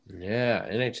Yeah,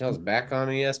 NHL's back on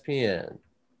ESPN.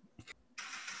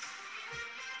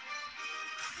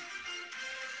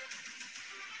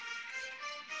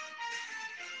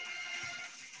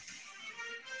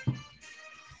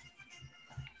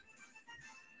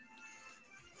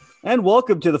 And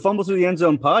welcome to the Fumble Through the End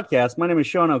Zone podcast. My name is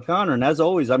Sean O'Connor, and as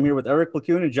always, I'm here with Eric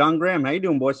Lacoon and John Graham. How you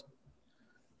doing, boys?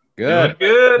 Good.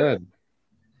 Good.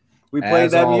 We played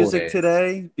As that music always.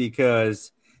 today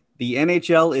because the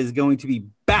NHL is going to be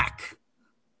back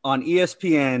on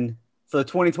ESPN for the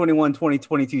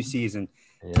 2021-2022 season.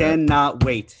 Yeah. Cannot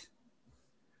wait.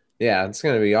 Yeah, it's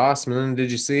going to be awesome. And then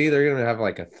did you see they're going to have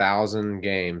like 1,000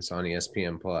 games on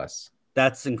ESPN Plus?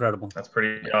 That's incredible. That's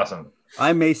pretty awesome.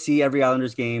 I may see every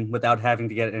Islanders game without having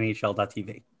to get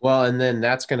NHL.tv. Well, and then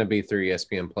that's going to be through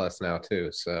ESPN Plus now too.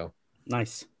 So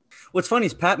Nice. What's funny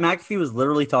is Pat McAfee was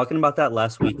literally talking about that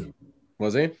last week.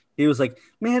 was he? He was like,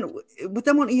 man, with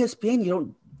them on ESPN, you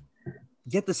don't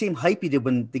get the same hype you did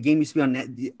when the game used to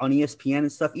be on ESPN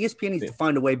and stuff. ESPN needs to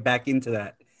find a way back into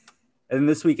that. And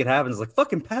this week it happens. Like,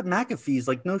 fucking Pat McAfee's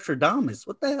like Nostradamus.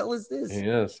 What the hell is this? He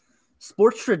is.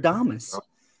 Sportstradamus.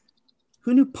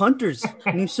 Who knew punters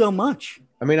knew so much?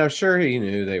 I mean, I'm sure he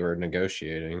knew they were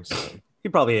negotiating. So. He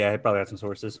probably had some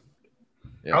sources.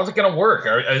 Yeah. How's it going to work?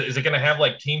 Is it going to have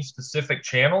like team-specific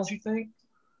channels, you think?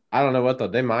 I don't know what though.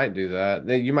 They might do that.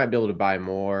 You might be able to buy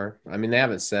more. I mean, they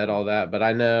haven't said all that, but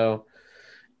I know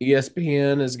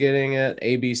ESPN is getting it,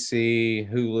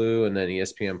 ABC, Hulu, and then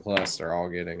ESPN Plus are all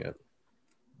getting it.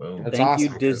 Boom. That's Thank you,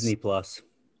 awesome, Disney Plus.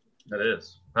 That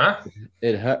is. Huh?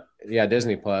 Yeah,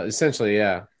 Disney Plus. Essentially,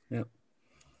 yeah. Yep.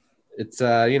 It's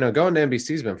going to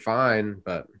NBC's been fine,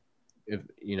 but it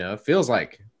feels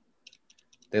like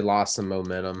they lost some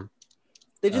momentum.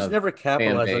 They just never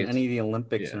capitalized on base. any of the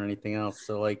Olympics Yeah. or anything else.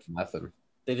 So, like, Nothing.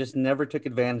 they just never took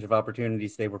advantage of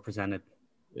opportunities they were presented.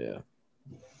 Yeah.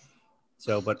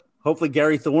 So, but hopefully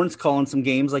Gary Thorne's calling some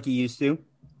games like he used to.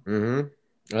 Mm-hmm.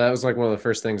 That was like one of the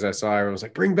first ththings I saw. Everyone was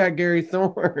like, "Bring back Gary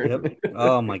Thorne." Yep.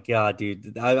 Oh my god,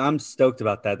 dude! I'm stoked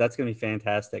about that. That's gonna be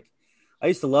fantastic. I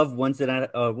used to love Wednesday night.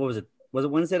 What was it? Was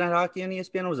it Wednesday night hockey on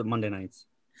ESPN or was it Monday nights?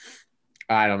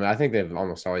 I don't know. I think they've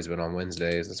almost always been on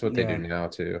Wednesdays. That's what they Yeah. do now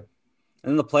too. And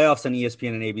then the playoffs on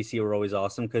ESPN and ABC were always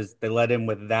awesome because they led in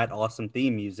with that awesome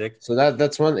theme music. So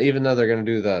that's one. Even though they're going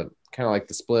to do the kind of like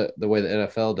the split the way the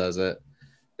NFL does it,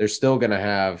 they're still going to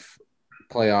have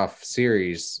playoff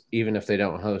series even if they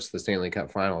don't host the Stanley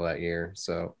Cup final that year.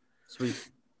 So Sweet.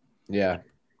 yeah, Pretty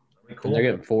and cool. they're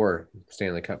getting 4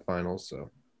 Stanley Cup finals. So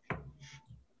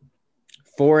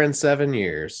 4 in 7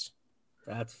 years.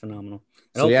 That's phenomenal.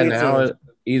 And So yeah, hopefully it's now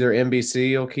either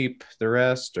NBC will keep the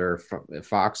rest, or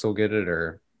Fox will get it,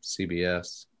 or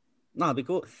CBS. no, it'd be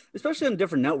cool, especially on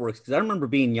different networks. Because I remember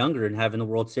being younger and having the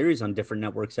World Series on different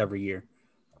networks every year.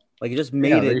 Like it just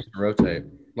made They it. used to rotate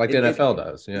like the NFL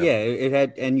does. Yeah. Yeah, it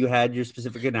had, and you had your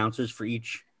specific announcers for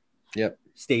each Yep.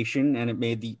 station, and it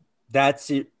made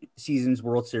season's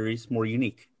World Series more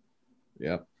unique.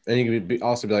 Yep. And you could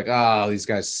also be like, "Oh, these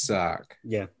guys suck."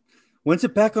 Yeah. When's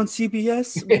it back on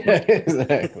CBS?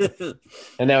 Exactly.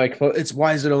 And now it's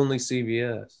why is it only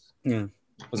CBS? Yeah.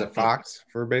 Was it Fox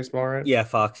for baseball, right? Yeah,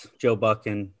 Fox, Joe Buck,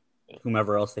 and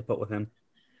whomever else they put with him.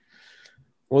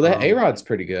 Well, that A-Rod's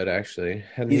pretty good, actually.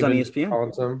 Hadn't He's he on been ESPN?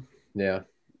 calling some? Yeah.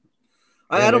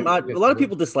 I don't. A lot of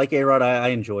people dislike A-Rod. I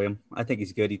enjoy him. I think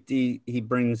he's good. He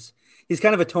brings. He's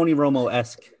kind of a Tony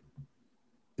Romo-esque.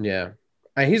 Yeah.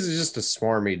 He's just a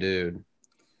swarmy dude.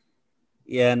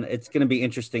 Yeah, and it's going to be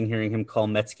interesting hearing him call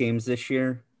Mets games this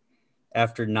year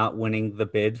after not winning the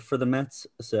bid for the Mets.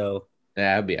 So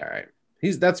Yeah, it'd be all right.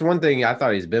 That's one thing I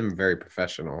thought he's been very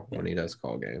professional when he does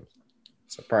call games.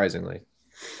 Surprisingly.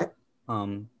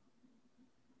 one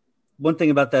thing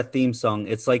about that theme song,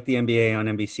 it's like the NBA on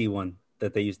NBC one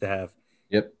that they used to have.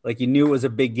 Yep. Like you knew it was a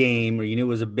big game, or you knew it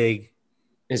was a big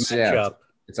matchup.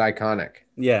 It's iconic.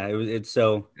 Yeah, it's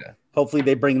so. Yeah. Hopefully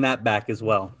they bring that back as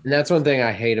well. And that's one thing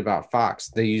I hate about Fox.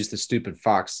 They use the stupid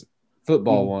Fox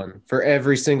football one for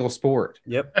every single sport.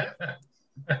 Yep.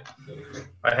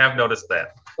 I have noticed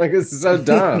that. Like, it's so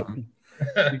dumb.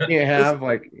 You can't have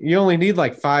you only need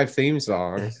 5 theme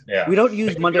songs. Yeah. We don't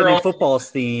use Monday Night Football's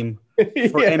theme for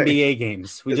Yeah. NBA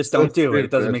games. We It's just so don't do it.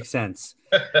 It doesn't stupid. make sense.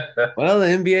 Well, the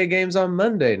NBA game's on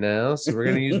Monday now, so we're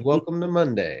going to use Welcome to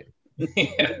Monday.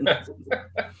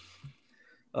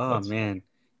 Oh, man.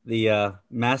 The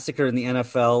massacre in the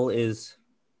NFL is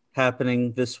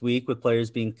happening this week with players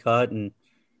being cut and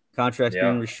contracts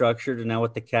Yeah. being restructured. And now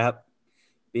with the cap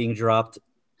being dropped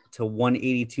to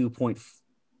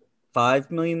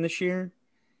 $182.5 million this year.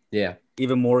 Yeah.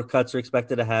 Even more cuts are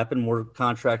expected to happen, more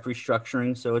contract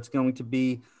restructuring. So it's going to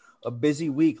be a busy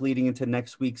week leading into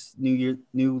next week's new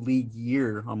league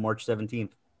year on March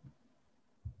 17th.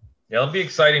 Yeah, it'll be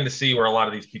exciting to see where a lot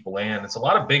of these people land. It's a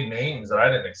lot of big names that I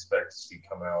didn't expect to see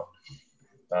come out.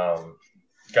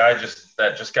 Guy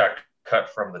that just got cut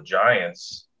from the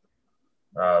Giants.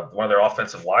 One of their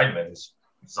offensive linemen,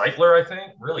 Zeitler, I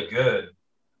think, really good.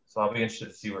 So I'll be interested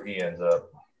to see where he ends up.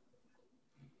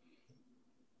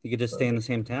 You could just stay in the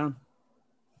same town.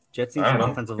 Jets need I some don't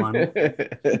know. offensive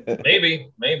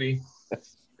linemen. Maybe.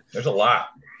 There's a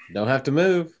lot. Don't have to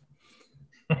move.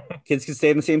 Kids can stay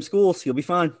in the same schools. You'll be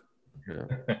fine.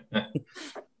 Yeah.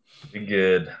 Be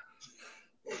good.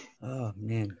 Oh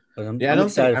man, but I'm I don't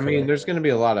excited think. I for mean, that. there's going to be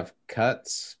a lot of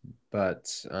cuts,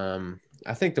 but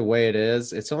I think the way it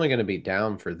is, it's only going to be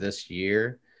down for this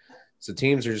year. So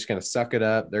teams are just going to suck it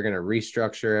up. They're going to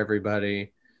restructure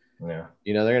everybody. Yeah.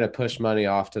 You know, they're going to push money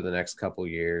off to the next couple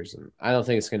years, and I don't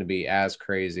think it's going to be as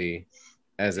crazy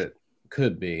as it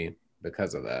could be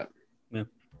because of that. Yeah.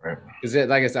 Right. Because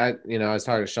like I said, I was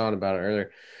talking to Sean about it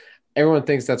earlier. Everyone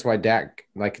thinks that's why Dak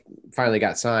finally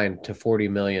got signed to $40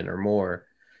 million or more,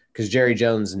 because Jerry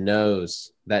Jones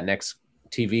knows that next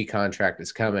TV contract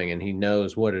is coming, and he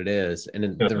knows what it is. And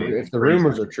if the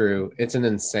rumors are true, it's an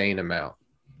insane amount.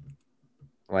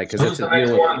 Because Who's it's the a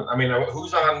next deal. one? I mean,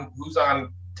 who's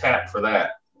on tap for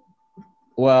that?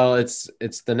 Well, it's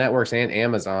the networks and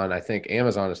Amazon. I think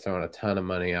Amazon is throwing a ton of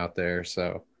money out there.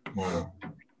 So,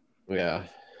 yeah,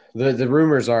 the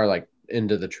rumors are like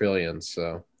into the trillions.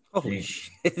 So, Holy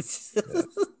shit!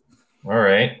 All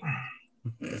right.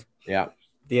 yeah,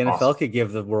 The NFL Awesome. could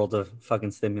give the world a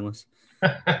fucking stimulus.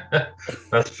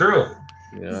 That's true.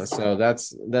 So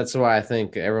that's why I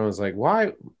think everyone's like,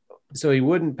 why? So he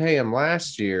wouldn't pay him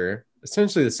last year,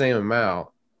 essentially the same amount,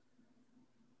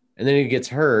 and then he gets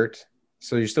hurt.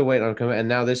 So you're still waiting on him to come, and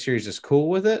now this year he's just cool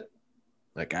with it.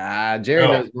 Jerry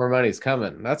knows more money's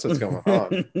coming. That's what's going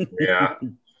on. Yeah.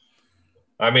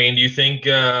 I mean, do you think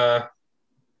it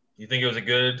was a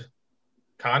good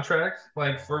contract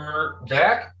for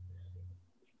Dak?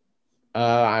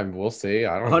 We'll see.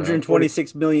 I don't know.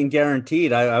 126 million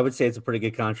guaranteed. I would say it's a pretty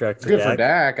good contract. It's good for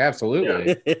Dak,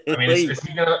 absolutely. I mean, is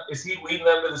he leading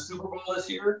them to the Super Bowl this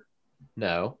year?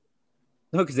 No,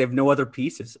 because they have no other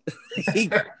pieces. He's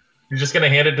just going to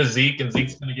hand it to Zeke, and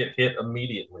Zeke's going to get hit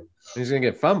immediately. He's going to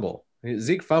get fumble.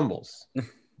 Zeke fumbles.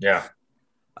 Yeah.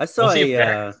 I saw we'll see if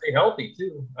Dak can stay healthy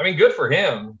too. I mean, good for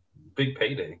him. Big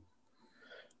payday.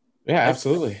 Yeah,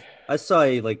 absolutely. I saw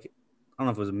I don't know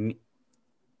if it was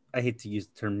I hate to use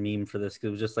the term meme for this because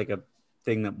it was just like a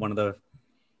thing that one of the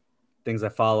things I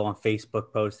follow on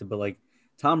Facebook posted, but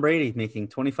Tom Brady making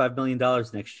 $25 million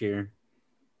next year.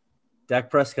 Dak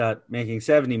Prescott making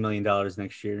 $70 million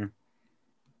next year.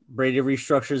 Brady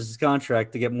restructures his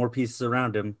contract to get more pieces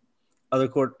around him.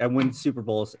 And win Super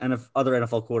Bowls and other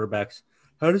NFL quarterbacks.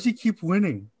 How does he keep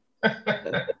winning?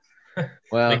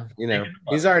 Well,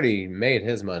 he's already made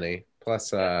his money.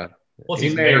 Plus,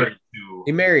 he's married to.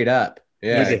 He married up.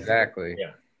 Yeah, exactly.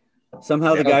 Yeah.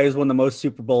 Somehow the guy who's won the most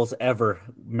Super Bowls ever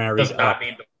married does not up.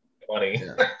 need the money.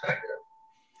 Yeah.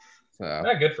 So.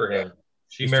 Not good for him.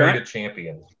 He's married a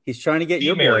champion. He's trying to get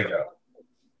your boy. Up.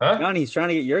 Huh? Johnny, he's trying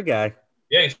to get your guy.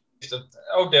 Yeah, he's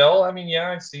Odell. I mean, yeah,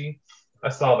 I see. I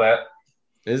saw that.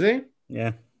 Is he?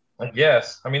 Yeah. I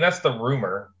guess. I mean, that's the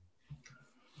rumor.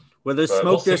 Where there's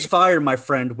smoke, there's fire, my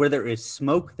friend. Where there is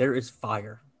smoke, there is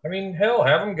fire. I mean, hell,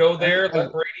 have him go there.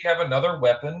 Let Brady have another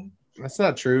weapon. That's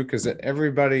not true because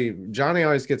Johnny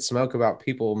always gets smoke about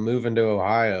people moving to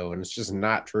Ohio, and it's just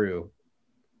not true.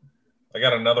 I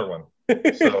got another one.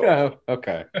 So. Oh,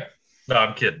 okay. No,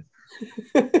 I'm kidding.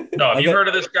 No, have you heard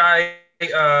of this guy?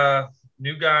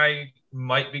 New guy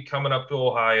might be coming up to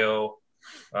Ohio.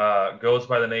 Goes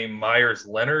by the name Myers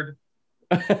Leonard.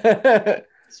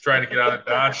 He's trying to get out of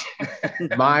Dodge.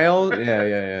 Miles?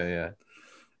 Yeah.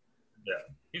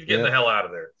 He's getting the hell out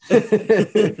of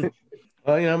there.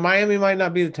 Well, Miami might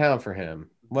not be the town for him.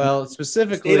 Well,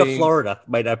 specifically, state of Florida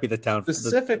might not be the town.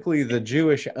 Specifically, the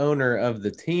Jewish owner of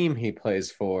the team he plays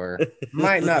for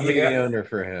might not be the owner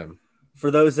for him.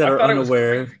 For those that are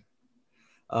unaware,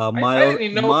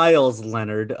 Miles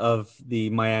Leonard of the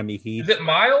Miami Heat. Is it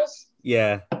Miles?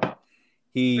 Yeah.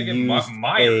 He used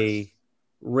a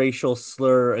racial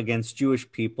slur against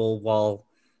Jewish people while,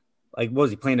 what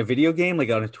was he, playing a video game,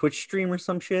 on a Twitch stream or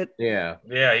some shit? Yeah.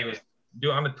 Yeah, he was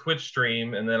on a Twitch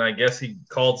stream, and then I guess he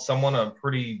called someone a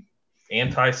pretty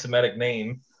anti-Semitic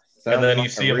name. And then you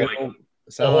see him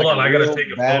hold on, I got to take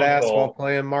a badass phone call. while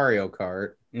playing Mario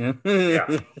Kart.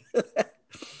 Yeah.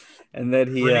 And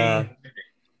then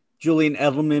Julian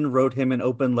Edelman wrote him an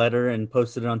open letter and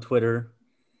posted it on Twitter,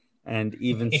 and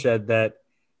even said that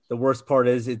The worst part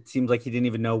is it seems like he didn't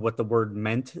even know what the word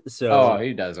meant. So Oh,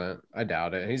 he doesn't. I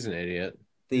doubt it. He's an idiot.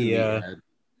 He's a meathead.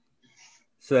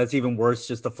 So that's even worse,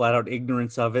 just the flat out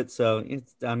ignorance of it. So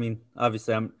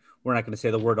obviously we're not going to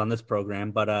say the word on this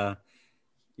program, but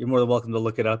you're more than welcome to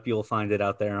look it up. You'll find it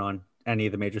out there on any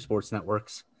of the major sports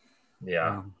networks.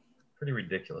 Yeah. Pretty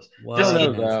ridiculous. Well, Just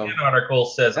no, an article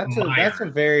says that's a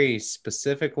very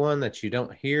specific one that you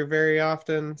don't hear very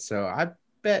often. So I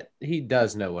bet he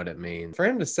does know what it means. For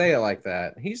him to say it like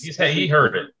that, he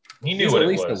heard it. He knew what it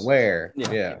was. At least aware.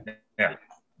 Yeah.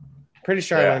 Pretty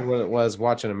sure I learned what it was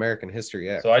watching American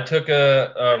History X. So I took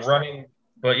a running,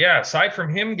 but aside from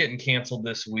him getting canceled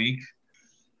this week.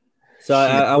 So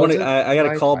I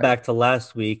got to call back to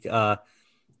last week.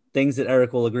 Things that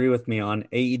Eric will agree with me on.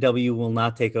 AEW will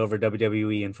not take over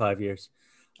WWE in 5 years.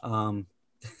 No.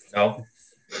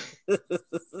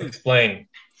 Explain.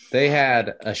 They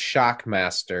had a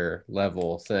Shockmaster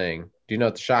level thing. Do you know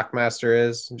what the Shockmaster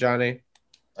is, Johnny?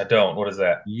 I don't. What is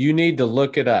that? You need to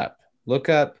look it up. Look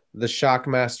up the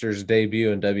Shockmaster's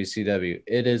debut in WCW.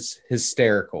 It is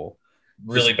hysterical.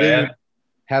 Really bad.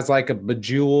 Has like a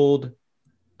bejeweled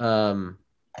Star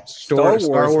Wars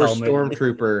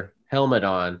Stormtrooper helmet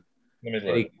on.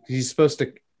 He's supposed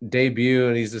to debut,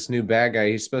 and he's this new bad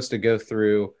guy. He's supposed to go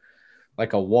through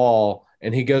like a wall,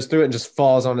 and he goes through it and just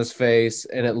falls on his face,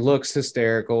 and it looks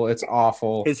hysterical. It's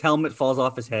awful. His helmet falls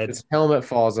off his head. His helmet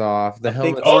falls off. The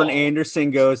helmet. Arn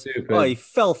Anderson goes, stupid. Oh, he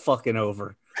fell fucking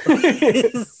over.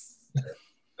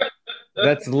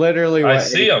 That's literally what I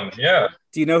see him. Yeah.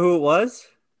 Do you know who it was?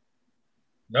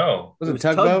 No. Was it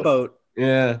Tugboat?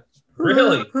 Yeah.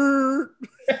 Really?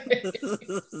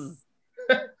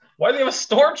 Why do they have a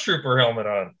Stormtrooper helmet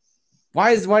on?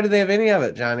 Why do they have any of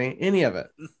it, Johnny? Any of it?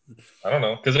 I don't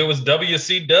know. Because it was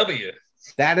WCW.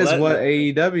 That is what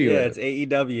AEW is. Yeah, it's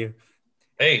AEW.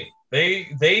 Hey,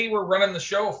 they were running the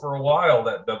show for a while,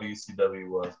 that WCW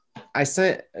was. I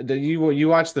sent you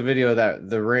watched the video of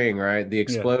the ring, right? The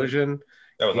explosion.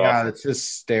 That was awesome. It's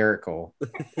hysterical.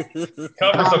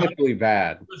 Comically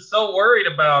bad. I was so worried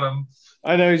about him.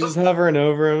 I know, he's just hovering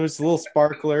over him. It's little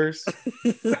sparklers.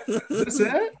 Is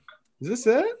this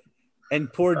it?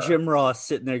 And poor Jim Ross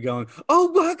sitting there going,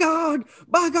 "Oh my God,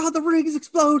 the ring is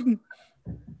exploding."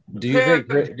 Do you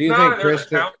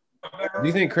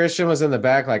think Christian was in the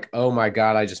back like, "Oh my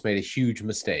God, I just made a huge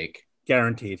mistake"?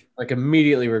 Guaranteed. Like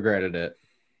immediately regretted it.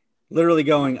 Literally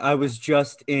going, "I was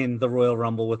just in the Royal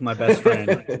Rumble with my best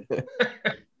friend,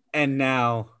 and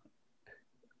now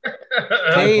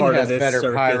Kane has better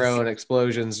circus. Pyro and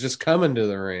explosions just coming to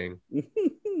the ring."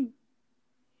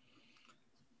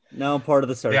 Now I'm part of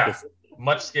the circus. Yeah,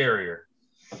 much scarier.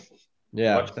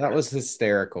 Yeah, that was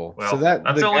hysterical. Well, so that's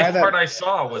the only part I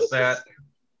saw was that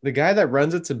the guy that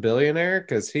runs it's a billionaire,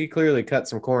 because he clearly cut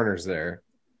some corners there.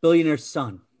 Billionaire's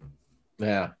son.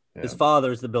 Yeah. His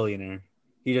father's the billionaire.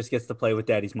 He just gets to play with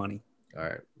daddy's money. All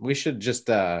right. We should just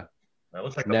that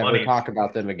looks like never talk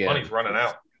about them again. Money's running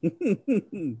out.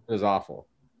 It was awful.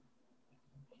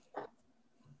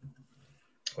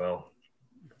 Well,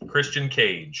 Christian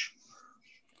Cage,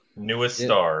 newest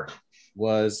star,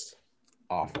 was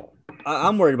awful.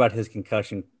 I'm worried about his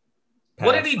concussion.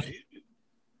 What did he do?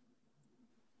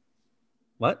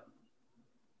 What?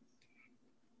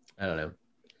 I don't know.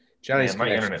 Johnny's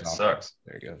my internet sucks.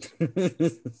 There you go.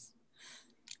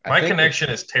 My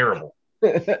connection is terrible.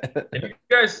 And you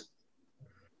guys,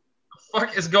 what the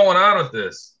fuck is going on with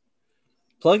this?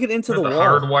 Plug it into the wall.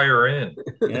 Hardwire in.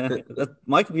 Yeah,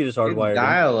 my computer's hardwired.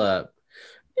 Dial up.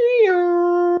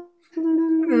 It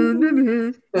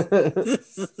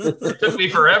took me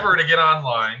forever to get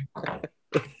online.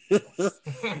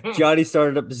 Johnny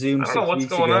started up Zoom. I don't know what's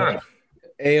going on.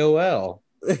 AOL.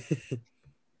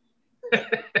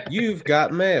 You've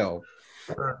got mail.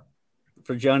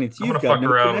 For Johnny, I'm gonna fuck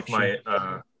around with my.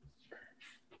 I'm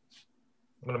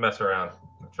gonna mess around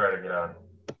and try to get on.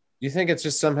 You think it's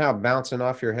just somehow bouncing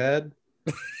off your head?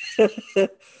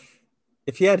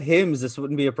 If you had hymns, this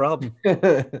wouldn't be a problem.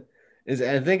 I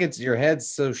think it's your head's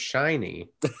so shiny.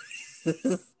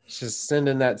 It's just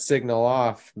sending that signal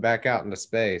off back out into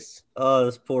space. Oh,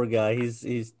 this poor guy. Is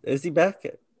he back?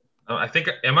 I think.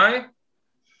 Am I?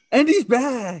 And he's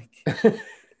back.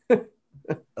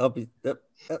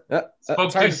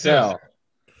 Spoke too soon.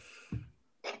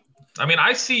 I mean,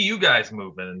 I see you guys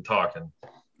moving and talking.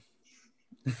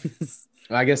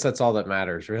 I guess that's all that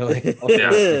matters, really.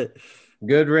 Yeah.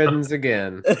 Good riddance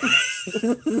again.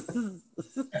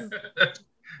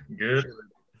 Good.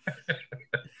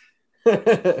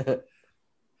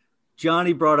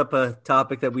 Johnny brought up a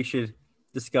topic that we should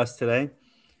discuss today.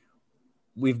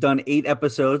 We've done 8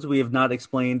 episodes. We have not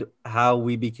explained how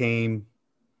we became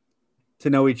to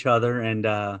know each other and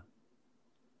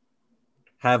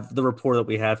have the rapport that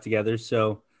we have together.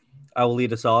 So I will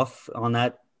lead us off on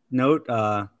that note.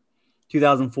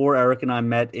 2004, Eric and I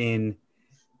met in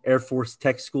Air Force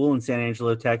Tech School in San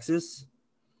Angelo, Texas.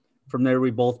 From there,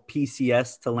 we both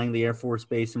PCS to Langley Air Force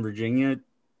Base in Virginia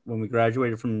when we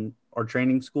graduated from our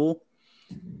training school.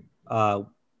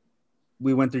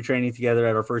 We went through training together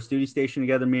at our first duty station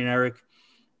together, me and Eric.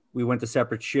 We went to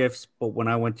separate shifts, but when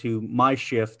I went to my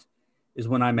shift is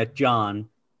when I met John.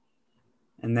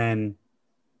 And then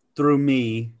through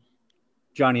me,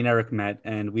 Johnny and Eric met,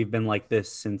 and we've been like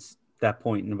this since that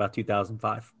point in about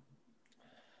 2005.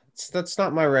 That's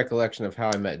not my recollection of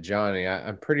how I met Johnny.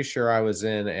 I'm pretty sure I was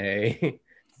in a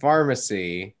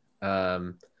pharmacy. I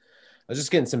was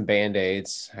just getting some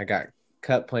Band-Aids. I got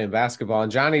cut playing basketball,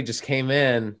 and Johnny just came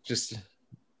in just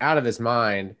out of his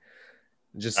mind,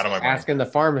 just asking the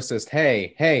pharmacist,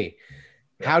 hey,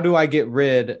 how do I get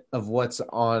rid of what's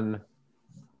on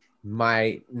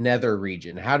my nether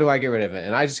region? How do I get rid of it?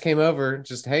 And I just came over,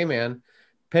 just, hey, man,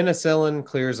 penicillin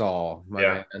clears all, my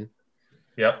man.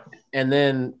 Yep. And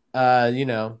then,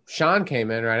 Sean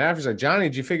came in right after. He's like, Johnny,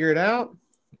 did you figure it out?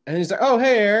 And he's like, oh,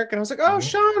 hey, Eric. And I was like, oh,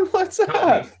 Sean, what's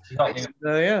up?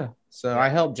 Yeah. So I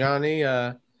helped Johnny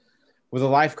with a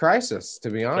life crisis, to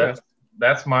be honest.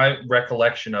 That's my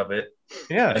recollection of it.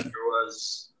 Yeah.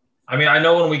 And I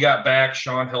know when we got back,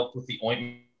 Sean helped with the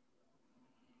ointment.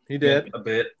 He did. A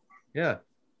bit. Yeah.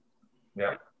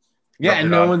 Yeah. Yeah,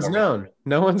 and no one's known.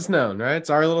 No one's known, right?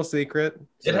 It's our little secret.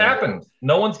 So. It happened.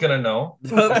 No one's going to know.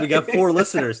 We got 4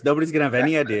 listeners. Nobody's going to have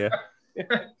any idea.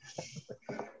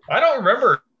 I don't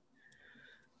remember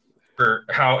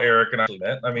how Eric and I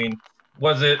met. I mean,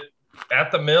 was it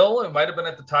at the mill? It might have been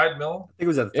at the Tide Mill. I think it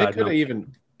was at the Tide Mill.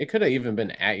 It could have even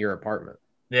been at your apartment.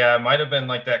 Yeah, it might have been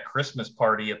like that Christmas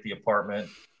party at the apartment.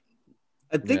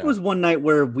 I think it was one night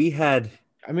where we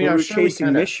were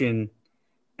chasing Mission.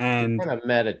 And kind of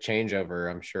met a changeover,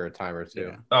 I'm sure, a time or two.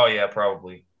 Yeah. Oh, yeah,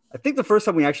 probably. I think the first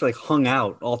time we actually hung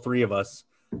out, all 3 of us,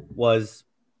 there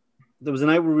was a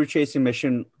night where we were chasing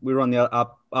Mission. We were on the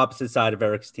opposite side of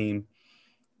Eric's team.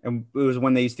 And it was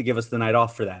when they used to give us the night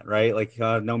off for that, right? Like,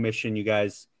 no Mission, you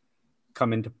guys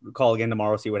come in to call again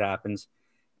tomorrow, see what happens.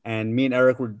 And me and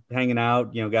Eric were hanging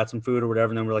out, got some food or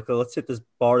whatever. And then we're like, oh, let's hit this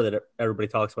bar that everybody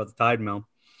talks about, the Tide Mill.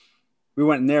 We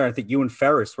went in there. I think you and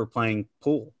Ferris were playing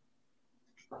pool.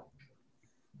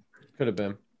 Could have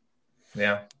been.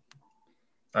 Yeah.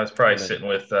 I was probably sitting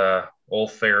with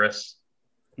old Ferris.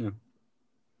 Yeah.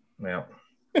 Yeah.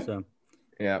 So.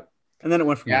 Yeah. And then it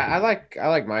went from there. I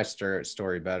like my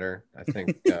story better. I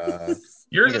think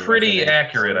yours is pretty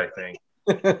accurate, I think.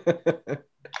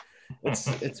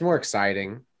 It's more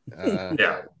exciting.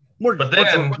 Yeah. More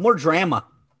drama.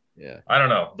 Yeah. I don't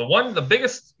know. The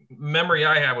biggest memory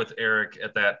I have with Eric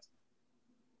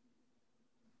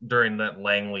during that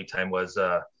Langley time was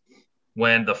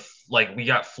when we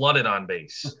got flooded on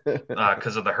base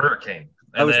because of the hurricane.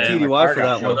 And I was TDY for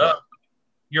that one.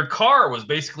 Your car was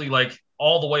basically like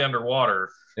all the way underwater.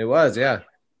 It was, yeah.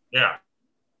 Yeah.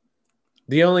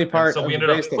 The only part so we ended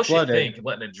up pushing the tank and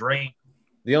letting it drain.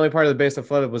 The only part of the base that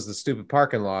flooded was the stupid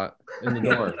parking lot in the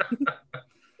dorm. That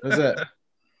was it.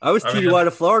 I was TDY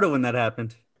to Florida when that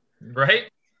happened.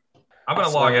 Right? I'm going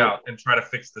to log out and try to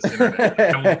fix this internet.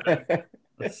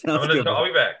 I'll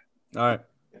be back. All right.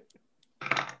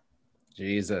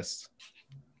 Jesus.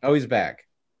 Oh, he's back.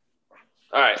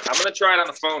 All right. I'm going to try it on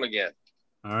the phone again.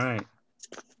 All right.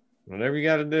 Whatever you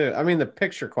got to do. I mean, the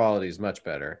picture quality is much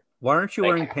better. Why aren't you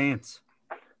wearing pants?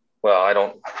 Well, I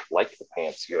don't like the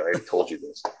pants. I already told you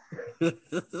this.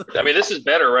 I mean, this is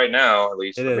better right now, at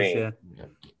least for me. Yeah.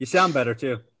 You sound better,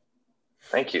 too.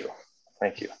 Thank you.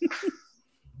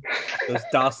 Those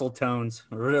docile tones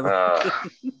or whatever.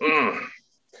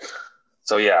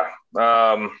 So, yeah.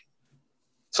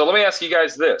 So let me ask you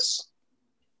guys this.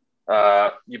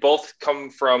 You both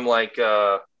come from like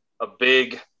a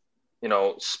big,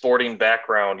 sporting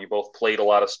background. You both played a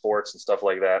lot of sports and stuff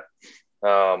like that.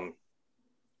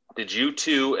 Did you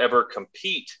two ever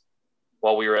compete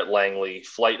while we were at Langley,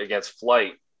 flight against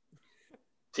flight,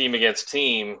 team against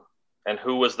team, and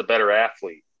who was the better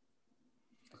athlete?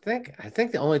 I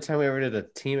think the only time we ever did a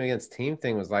team against team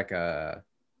thing was like a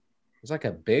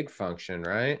big function,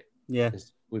 right? Yeah.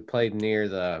 We played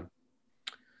near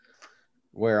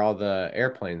where all the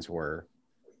airplanes were.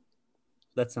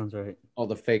 That sounds right. All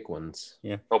the fake ones.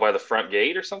 Yeah. Oh, by the front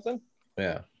gate or something?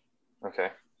 Yeah. Okay.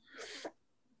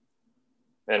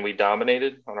 And we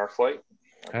dominated on our flight?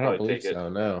 I don't believe so.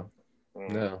 No.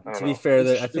 No. To be fair,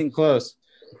 I think close.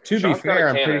 To be fair,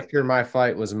 I'm pretty sure my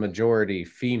flight was a majority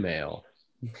female.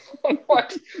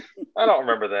 What? I don't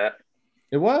remember that.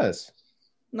 It was.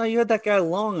 No, you had that guy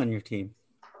Long on your team.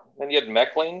 Then you had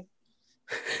Meckling.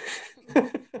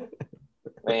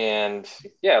 And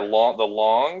yeah, the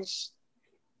Longs.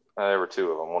 There were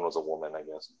two of them. One was a woman, I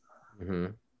guess. Mm-hmm.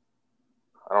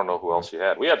 I don't know who else you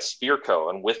had. We had Spearco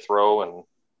and Withrow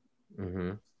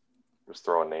and just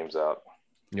throwing names out.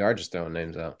 You are just throwing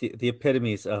names out. The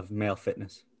epitomes of male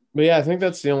fitness. But yeah, I think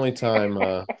that's the only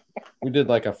time we did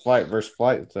like a flight versus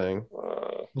flight thing.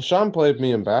 Sean played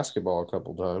me in basketball a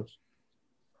couple times.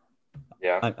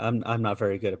 Yeah, I'm not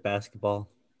very good at basketball.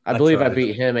 I believe I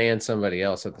beat him and somebody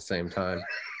else at the same time.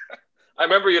 I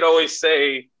remember you'd always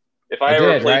say, if I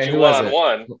ever played you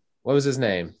one-on-one. What was his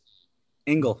name?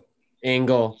 Ingle.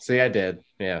 See, I did.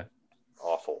 Yeah.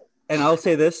 Awful. And I'll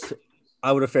say this.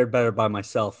 I would have fared better by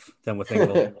myself than with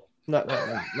Ingle. not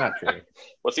true.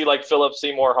 Was he like Philip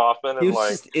Seymour Hoffman? He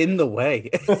was just in the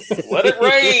way. Let it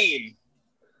rain.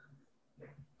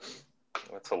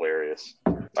 That's hilarious.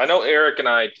 I know Eric and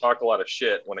I talk a lot of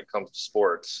shit when it comes to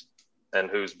sports and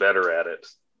who's better at it.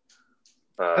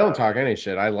 I don't talk any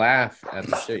shit. I laugh at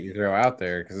the shit you throw out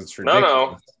there because it's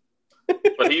ridiculous. No.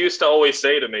 But he used to always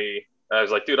say to me, I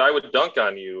was like, dude, I would dunk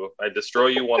on you. I'd destroy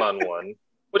you one-on-one,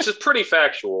 which is pretty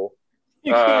factual.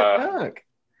 You can't dunk.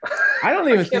 I don't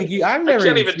even think you – I've never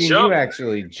even seen you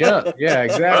actually jump. Yeah,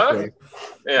 exactly.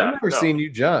 Yeah, I've never seen you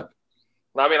jump.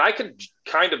 I mean, I could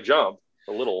kind of jump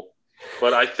a little,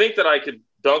 but I think that I could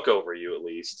dunk over you at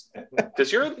least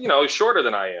because you're, shorter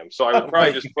than I am. So I would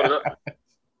probably just put it up.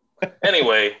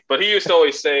 Anyway, but he used to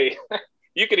always say,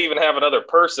 you could even have another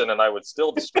person and I would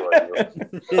still destroy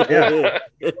you.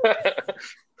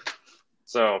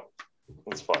 So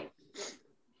it's fun.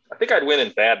 I think I'd win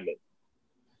in badminton.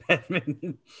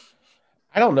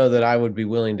 I don't know that I would be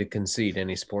willing to concede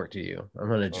any sport to you. I'm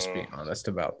going to just be honest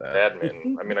about that.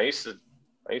 Badminton. I mean, I used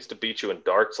to beat you in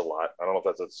darts a lot. I don't know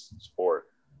if that's a sport.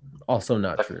 Also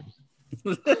not true.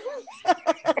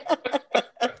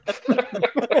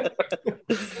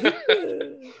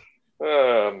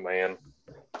 Oh, man.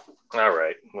 All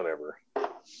right. Whatever.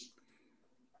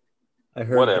 I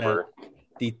heard that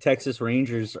the Texas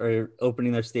Rangers are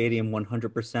opening their stadium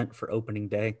 100% for opening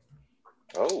day.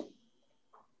 Oh.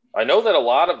 I know that a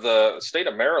lot of the state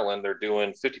of Maryland, they're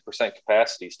doing 50%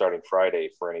 capacity starting Friday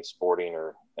for any sporting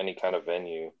or any kind of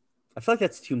venue. I feel like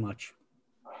that's too much.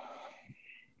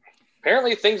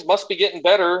 Apparently things must be getting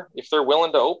better if they're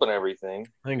willing to open everything.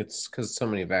 I think it's because so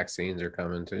many vaccines are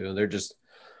coming too. They're just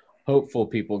hopeful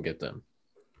people get them.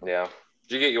 Yeah.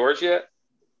 Did you get yours yet?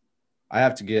 I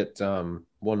have to get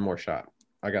one more shot.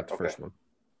 I got the first one.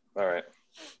 All right.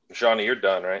 Shawnee, you're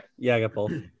done, right? Yeah, I got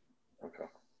both. Okay.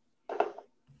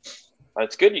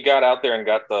 It's good you got out there and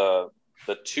got the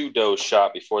 2-dose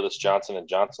shot before this Johnson &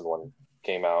 Johnson one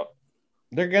came out.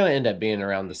 They're going to end up being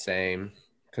around the same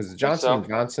because Johnson &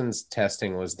 Johnson's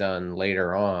testing was done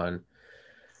later on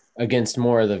against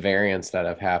more of the variants that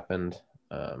have happened.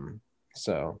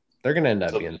 So they're going to end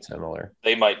up being similar.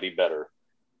 They might be better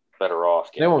off.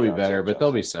 They won't be better, but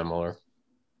they'll be similar.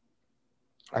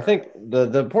 I think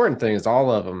the important thing is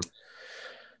all of them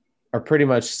are pretty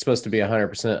much supposed to be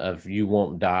 100% of you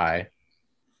won't die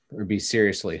or be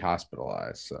seriously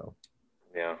hospitalized. So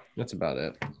yeah, that's about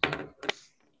it.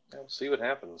 We'll see what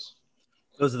happens.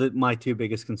 Those are my two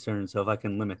biggest concerns. So if I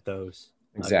can limit those,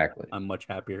 exactly, I'm much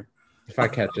happier. If I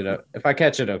catch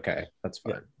it, okay, that's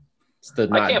fine. Yeah. It's the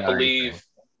I can't believe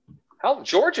how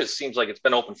Georgia seems like it's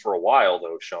been open for a while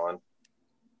though, Sean.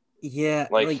 Yeah,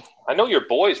 like I know your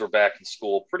boys were back in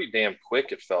school pretty damn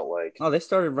quick. It felt like. Oh, they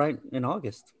started right in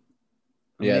August.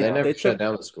 Yeah, they never shut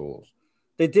down the schools.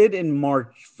 They did in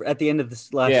March at the end of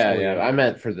this last school year. I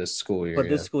meant for this school year. But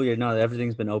this school year, no,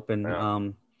 everything's been open. Yeah.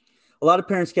 A lot of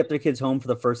parents kept their kids home for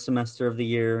the first semester of the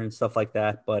year and stuff like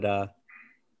that. But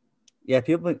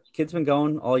kids been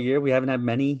going all year. We haven't had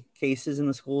many cases in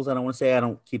the schools. I don't want to say I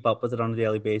don't keep up with it on a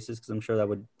daily basis because I'm sure that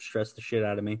would stress the shit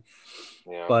out of me.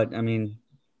 Yeah. But I mean,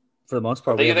 for the most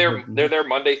part, they're there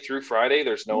Monday through Friday.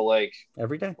 There's no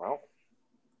every day. Wow.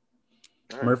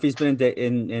 Right. Murphy's been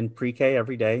in pre-K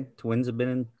every day. Twins have been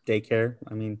in daycare.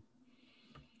 I mean,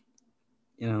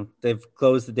 they've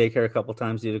closed the daycare a couple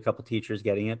times due to a couple teachers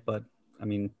getting it, but I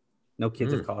mean, no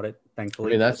kids have caught it, thankfully.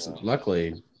 I mean, that's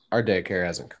luckily our daycare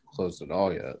hasn't closed at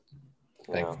all yet,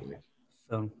 thankfully.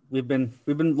 So we've been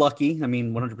lucky. I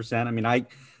mean, 100%. I mean, I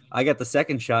got the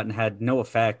second shot and had no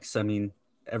effects. I mean,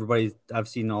 I've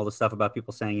seen all the stuff about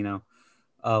people saying, you can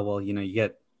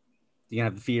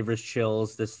have the feverish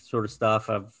chills, this sort of stuff.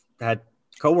 I've had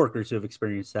coworkers who have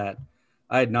experienced that.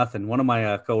 I had nothing. One of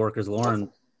my coworkers, Lauren,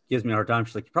 gives me a hard time.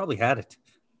 She's like, you probably had it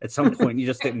at some point. You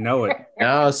just didn't know it.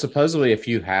 No, supposedly if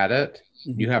you had it,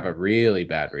 you have a really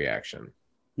bad reaction.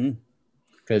 Because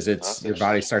because That's your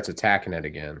body starts attacking it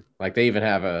again. Like they even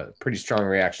have a pretty strong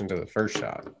reaction to the first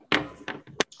shot. I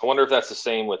wonder if that's the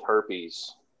same with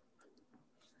herpes.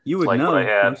 You would Like know. what I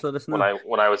had Just let us know.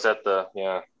 when I was at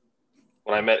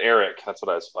when I met Eric. That's what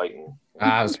I was fighting. It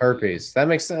was herpes. That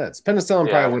makes sense. Penicillin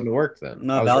Yeah. probably wouldn't have worked then.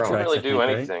 No, I was Valtrex. wrong. Didn't really I do think,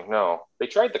 right? anything. No, they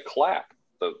tried the clap,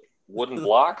 the wooden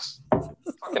blocks.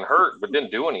 Fucking hurt, but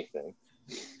didn't do anything.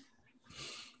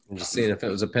 I'm just seeing if it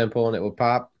was a pimple and it would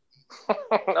pop.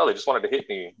 No, they just wanted to hit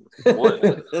me with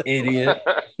wood. Idiot.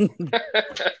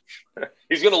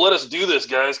 He's gonna let us do this,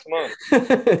 guys. Come on.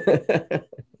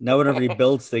 Now, whenever he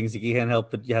builds things, you can't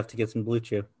help but you have to get some Blue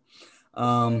Chew.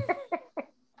 Oh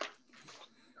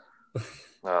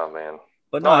man.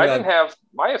 But No, no, I didn't have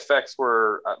my effects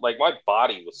were like my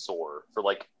body was sore for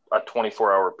like a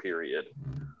 24-hour period,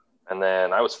 and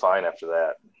then I was fine after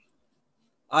that.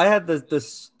 I had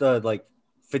the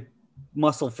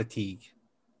muscle fatigue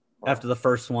after the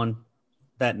first one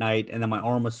that night, and then my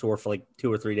arm was sore for like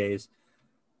 2 or 3 days.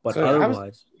 But So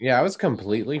otherwise, I was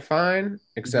completely fine,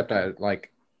 except I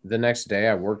like the next day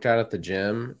I worked out at the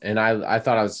gym and I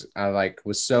thought I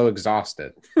was so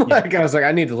exhausted. Like I was like,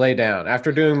 I need to lay down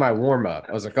after doing my warm up.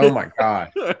 I was like, oh my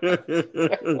God.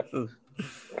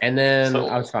 And then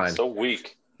I was fine. So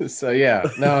weak. So yeah,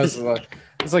 no, it's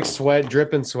like sweat,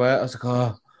 dripping sweat. I was like,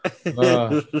 oh,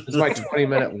 it's my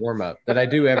 20-minute warm up that I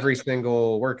do every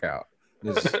single workout.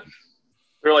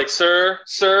 They're like, sir,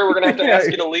 we're gonna have to ask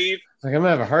you to leave. Like I'm gonna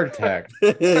have a heart attack. I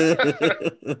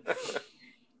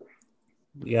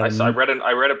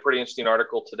read a pretty interesting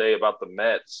article today about the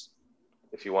Mets.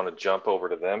 If you want to jump over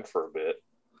to them for a bit.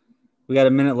 We got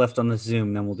a minute left on the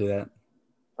Zoom, then we'll do that.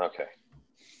 Okay.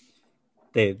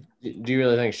 Dave. Do you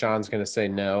really think Sean's going to say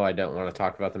no? I don't want to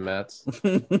talk about the Mets.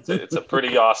 It's a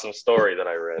pretty awesome story that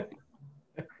I read.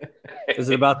 Is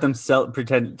it about them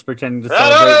pretending to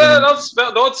celebrate?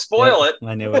 No, don't spoil it.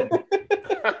 I knew it.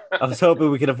 I was hoping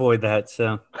we could avoid that.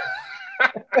 So.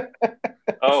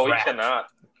 Oh, we cannot.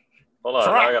 Hold on,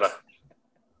 I gotta.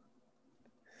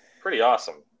 Pretty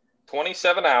awesome.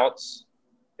 27 outs.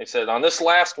 They said on this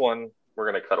last one we're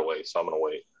gonna cut away, so I'm gonna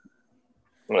wait.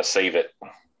 I'm gonna save it,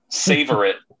 savor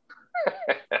it.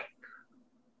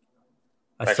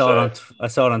 I saw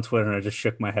it on Twitter and I just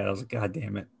shook my head. I was like, God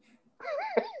damn it.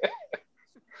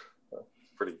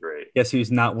 Pretty great. Guess who's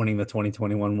not winning the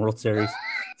 2021 World Series?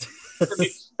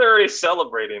 They're already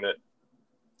celebrating it.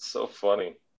 So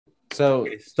funny. So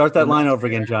start that line over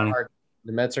again, Johnny.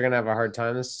 The Mets are going to have a hard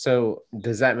time. So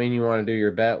does that mean you want to do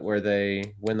your bet where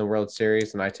they win the World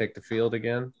Series and I take the field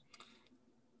again?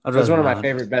 That's one of my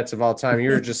favorite bets of all time.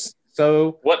 You were just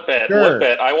so What bet? sure. What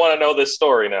bet? I want to know this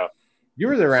story now. You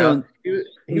were around. So,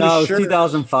 no, it was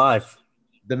 2005.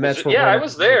 The Mets were I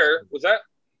was there. Was that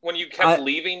when you kept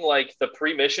leaving like the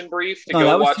pre-mission brief to go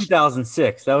that watch? Was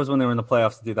 2006. That was when they were in the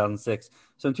playoffs in 2006.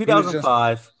 So in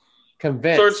 2005,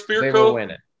 convinced they were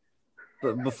winning.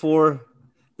 But before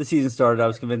the season started, I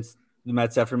was convinced the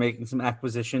Mets, after making some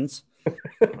acquisitions,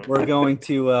 were going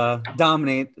to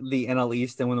dominate the NL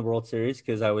East and win the World Series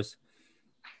because I was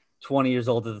 20 years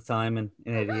old at the time and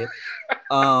an idiot.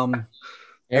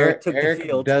 Eric took the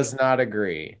field. Does not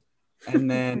agree.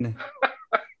 And then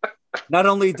not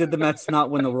only did the Mets not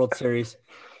win the World Series,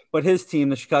 but his team,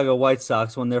 the Chicago White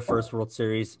Sox, won their first World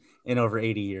Series in over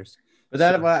 80 years.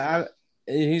 But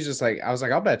he's just like, I was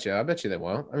like, I'll bet you they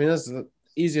won't. I mean, this is the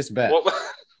easiest bet.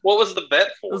 What was the bet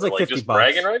for? It was like $50. Just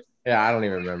bragging, right? Yeah, I don't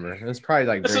even remember. It was probably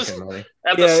like drinking money.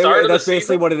 At the start that's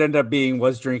basically what it ended up being,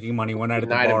 was drinking money. One night at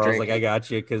the bar, I was like, I got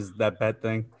you because that bet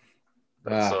thing.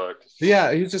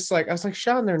 Yeah, he was just like, I was like,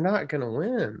 Sean, they're not going to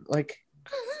win. Like,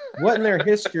 what in their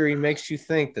history makes you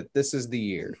think that this is the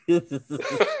year?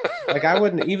 Like, I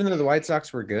wouldn't, even though the White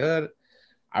Sox were good,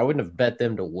 I wouldn't have bet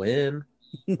them to win.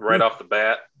 Right off the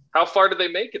bat. How far did they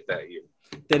make it that year?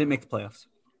 They didn't make the playoffs.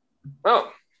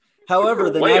 Oh. However,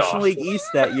 the National League East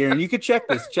that year, and you could check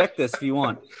this if you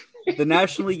want. The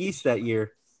National League East that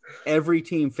year, every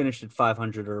team finished at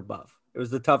 500 or above. It was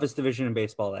the toughest division in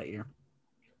baseball that year.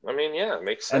 I mean, yeah, it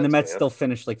makes sense. And the Mets still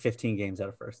finished like 15 games out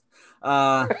of first.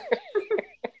 The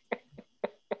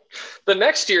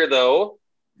next year, though,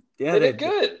 yeah, they did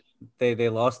good. They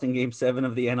lost in Game 7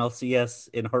 of the NLCS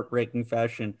in heartbreaking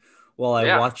fashion while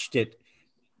I watched it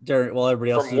while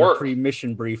everybody else was in a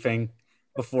pre-mission briefing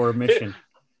before mission.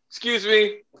 Excuse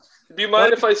me. Do you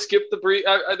mind if I skip the brief?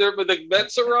 The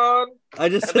Mets are on.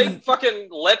 They fucking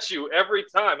let you every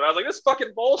time. And I was like, this is fucking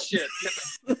bullshit.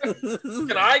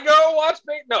 Can I go watch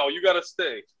me? No, you got to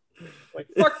stay. Like,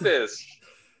 fuck this.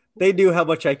 They knew how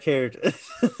much I cared.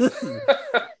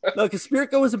 No, because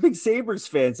Spirko was a big Sabres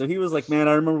fan. So he was like, man,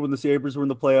 I remember when the Sabres were in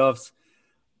the playoffs.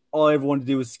 all I ever wanted to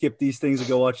do was skip these things and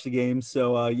go watch the games.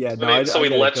 So yeah, So he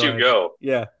let you go.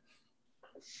 Yeah.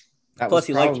 That Plus, was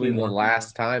he liked probably me the more.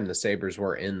 last time the Sabres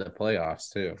were in the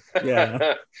playoffs too.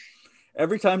 Yeah.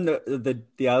 Every time the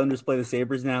Islanders play the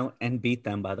Sabres now and beat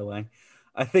them, by the way,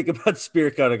 I think about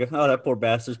Spirit God. I go, oh, that poor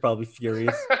bastard's probably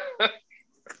furious.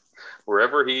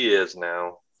 Wherever he is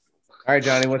now. All right,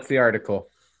 Johnny, what's the article?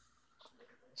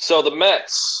 So the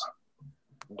Mets,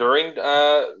 during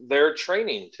their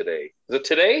training today, is it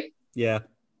today? Yeah.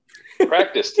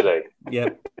 Practice today.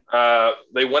 Yep.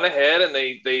 They went ahead and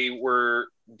they were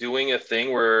doing a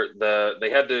thing where they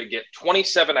had to get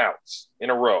 27 outs in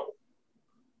a row.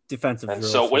 Defensive And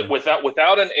drills, so yeah.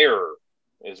 without an error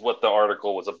is what the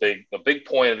article was a big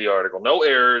point of the article. No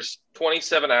errors,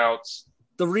 27 outs.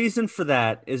 The reason for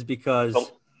that is because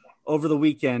over the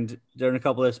weekend during a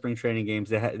couple of spring training games,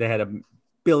 they had a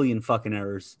billion fucking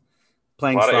errors,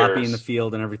 playing sloppy errors in the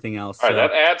field and everything else. All right,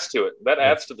 that adds to it. That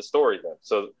adds to the story then.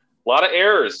 So a lot of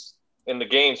errors in the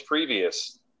games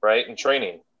previous, right, in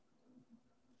training.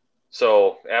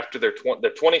 So after their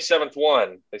 27th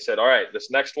one, they said, all right, this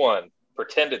next one,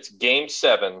 pretend it's Game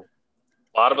 7,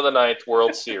 bottom of the ninth,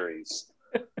 World Series.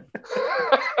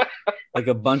 Like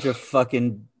a bunch of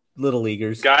fucking little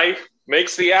leaguers. Guy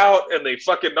makes the out, and they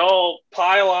fucking all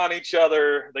pile on each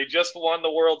other. They just won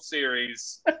the World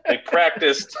Series. They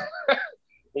practiced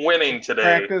winning today.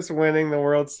 Practice winning the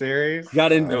World Series. You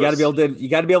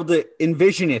gotta be able to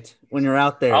envision it when you're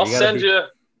out there. I'll send you.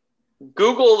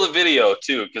 Google the video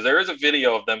too, because there is a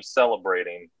video of them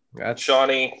celebrating.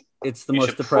 Shawnee, it's the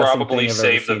most depressing probably thing I've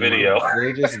save ever the video.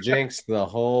 They just jinxed the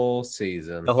whole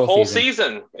season. The whole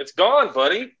season. It's gone,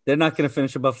 buddy. They're not going to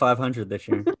finish above 500 this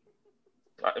year.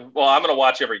 Well, I'm going to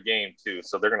watch every game too,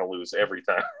 so they're going to lose every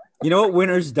time. You know what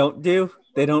winners don't do?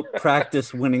 They don't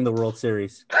practice winning the World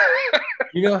Series.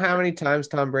 You know how many times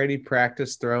Tom Brady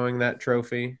practiced throwing that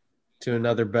trophy to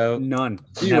another boat? None.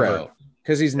 0.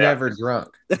 Because he's never drunk.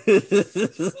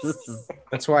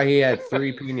 That's why he had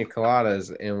 3 pina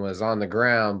coladas and was on the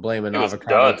ground blaming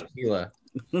avocado tequila.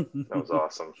 That was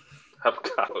awesome.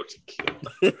 Avocado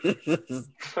tequila.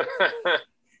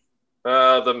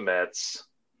 The Mets.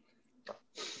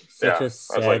 Such a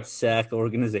sad sack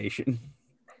organization.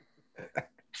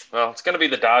 Well, it's going to be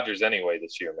the Dodgers anyway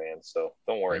this year, man. So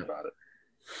don't worry about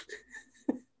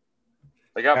it.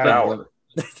 They got Bauer.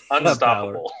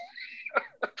 Unstoppable.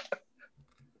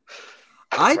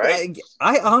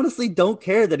 I honestly don't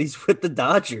care that he's with the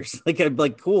Dodgers. Like, I'm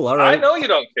like, cool, all right. I know you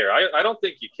don't care. I don't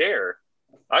think you care.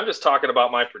 I'm just talking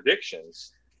about my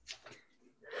predictions.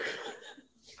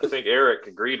 I think Eric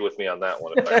agreed with me on that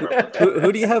one. If I remember.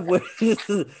 Who do you have?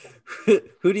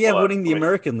 Who do you have winning the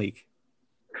American League?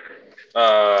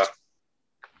 I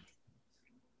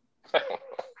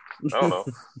don't know.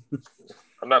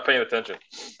 I'm not paying attention.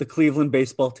 The Cleveland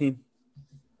baseball team.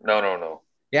 No.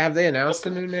 Yeah, have they announced a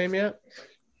new name yet?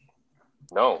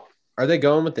 No. Are they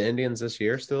going with the Indians this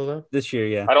year still though? This year,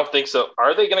 yeah. I don't think so.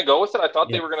 Are they going to go with it? I thought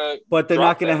they were going to. But they're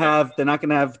not going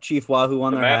to have Chief Wahoo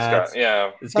on their mascot. hats.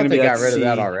 Yeah, it's going to be. Got rid of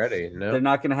that already. No, they're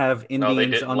not going to have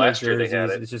Indians on their jerseys.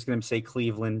 It's just going to say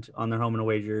Cleveland on their home and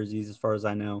away jerseys, as far as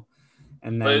I know.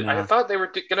 And then I thought they were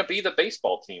going to be the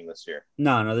baseball team this year.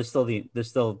 No, they're still the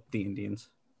Indians.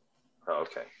 Oh,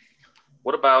 okay.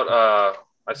 What about?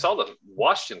 I saw the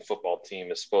Washington football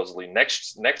team is supposedly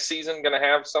next season going to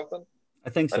have something. I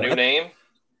think so. A new name.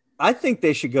 I think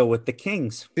they should go with the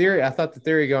Kings. I thought the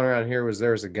theory going around here was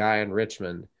there was a guy in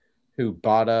Richmond who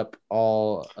bought up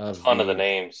all of the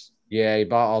names. Yeah, he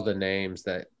bought all the names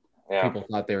that people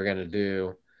thought they were going to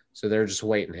do. So they're just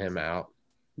waiting him out.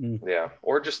 Yeah,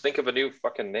 or just think of a new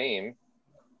fucking name.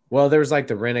 Well, there was like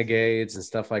the Renegades and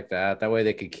stuff like that. That way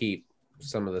they could keep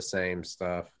some of the same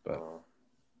stuff. But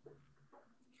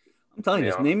I'm telling you,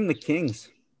 just naming the Kings.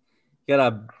 You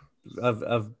got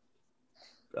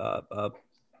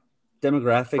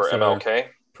demographics for MLK,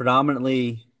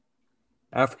 predominantly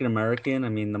African American. I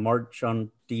mean, the March on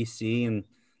DC and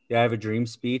the I Have a Dream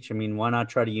speech. I mean, why not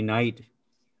try to unite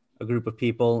a group of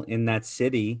people in that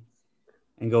city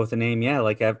and go with a name? Yeah,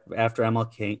 like after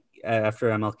MLK,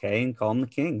 and call them the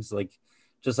Kings. Like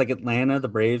just like Atlanta, the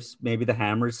Braves, maybe the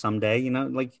Hammers someday. You know,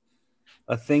 like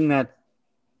a thing that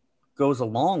goes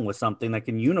along with something that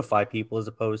can unify people as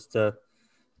opposed to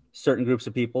certain groups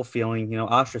of people feeling,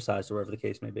 ostracized or whatever the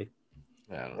case may be.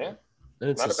 I don't know. Yeah.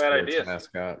 It's not a bad idea.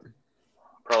 Mascot.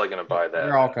 Probably going to buy that.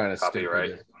 They're all kind of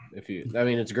copyright. Stupid.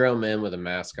 It's grown men with a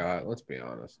mascot. Let's be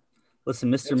honest.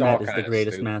 Listen, Mr. Met is the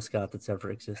greatest mascot that's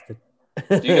ever existed.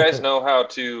 Do you guys know how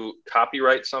to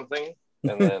copyright something?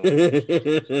 And then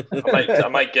I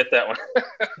might get that one.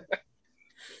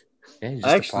 Yeah, you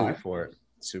just apply for it.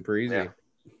 Super easy. Yeah.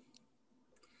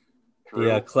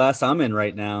 The class I'm in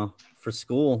right now for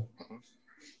school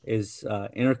is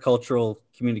intercultural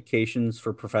communications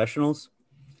for professionals.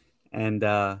 And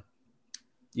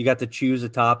you got to choose a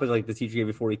topic, like the teacher gave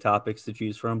you 40 topics to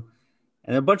choose from.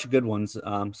 And there are a bunch of good ones,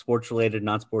 sports related,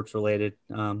 not sports related.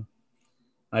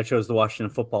 I chose the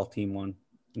Washington football team one.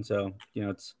 And so,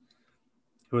 it's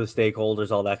who are the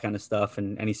stakeholders, all that kind of stuff,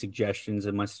 and any suggestions.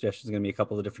 And my suggestion is going to be a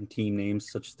couple of different team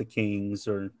names, such as the Kings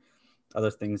or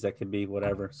other things that could be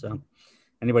whatever. So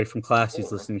anybody from class who's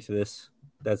listening to this,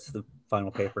 that's the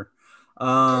final paper.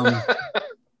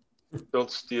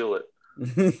 Don't steal it.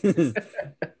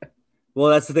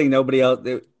 Well, that's the thing. Nobody else.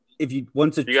 If you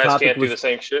once a you guys topic can't was, do the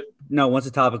same shit. No, once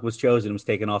a topic was chosen, it was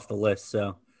taken off the list.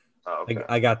 So okay.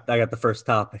 I got the first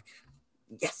topic.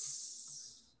 Yes.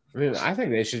 I mean, I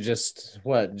think they should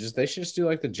they should just do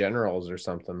like the generals or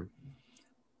something.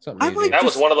 Something easy. That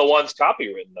was one of the ones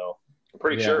copywritten though. I'm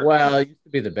pretty sure. Well, it used to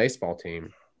be the baseball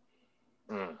team.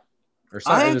 Or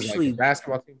something. It was like the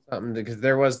basketball team, something, because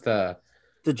there was the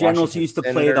generals Washington used to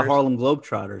Senators. play the Harlem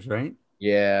Globetrotters, right?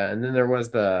 Yeah, and then there was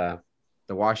the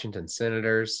Washington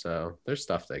Senators. So there's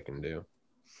stuff they can do.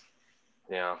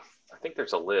 Yeah, I think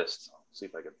there's a list. Let's see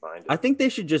if I can find it. I think they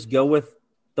should just go with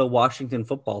the Washington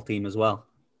football team as well.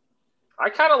 I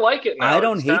kind of like it now. I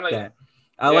don't hate that.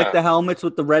 I like the helmets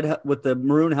with the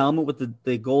maroon helmet with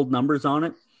the gold numbers on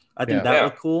it. I think that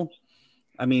looked cool.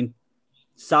 I mean,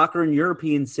 soccer in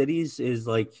European cities is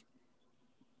like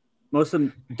most of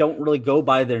them don't really go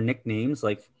by their nicknames.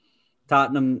 Like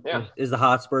Tottenham is the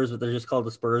Hotspurs, but they're just called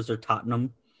the Spurs or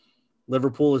Tottenham.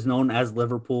 Liverpool is known as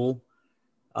Liverpool.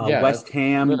 West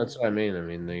Ham. That's what I mean. I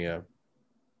mean the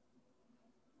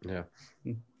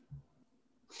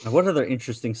What other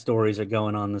interesting stories are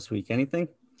going on this week? Anything?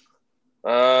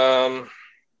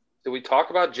 Did we talk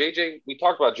about JJ? We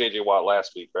talked about JJ Watt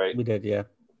last week, right? We did, yeah.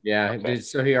 Yeah. Okay.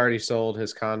 So he already sold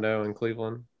his condo in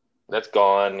Cleveland? That's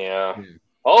gone, yeah.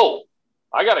 Oh,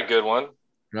 I got a good one.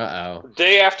 Uh-oh.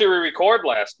 Day after we record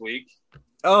last week.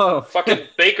 Oh. Fucking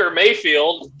Baker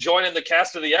Mayfield joining the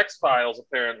cast of the X-Files,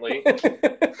 apparently.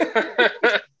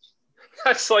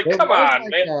 That's like, come on,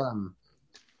 man.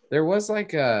 There was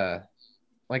like a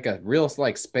real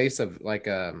like space of like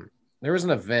there was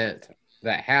an event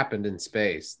that happened in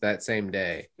space that same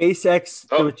day. SpaceX,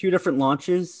 there were two different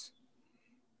launches,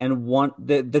 and one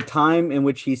the time in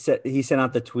which he sent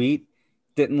out the tweet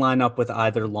didn't line up with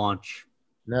either launch.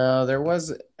 No, it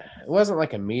wasn't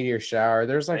like a meteor shower.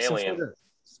 There's like some sort of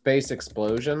space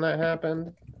explosion that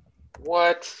happened.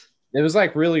 What? It was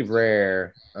like really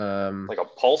rare. Like a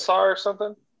pulsar or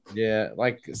something? Yeah,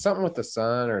 like something with the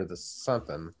sun or the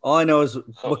something. All I know is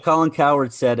what Colin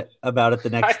Cowherd said about it the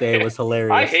next day was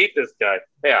hilarious. I hate this guy.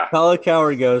 Yeah. Colin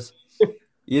Cowherd goes,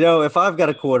 if I've got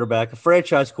a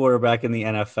franchise quarterback in the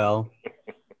NFL,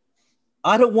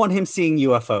 I don't want him seeing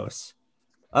UFOs.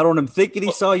 I don't want him thinking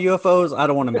he saw UFOs. I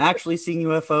don't want him actually seeing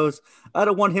UFOs. I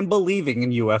don't want him believing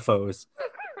in UFOs.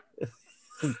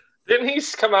 Didn't he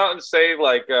come out and say,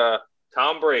 like,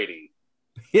 Tom Brady,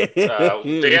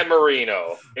 Dan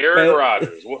Marino, Aaron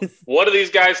Rodgers, what do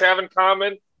these guys have in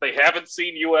common? They haven't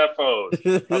seen UFOs.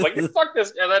 I was like, fuck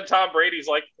this. And then Tom Brady's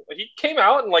like, he came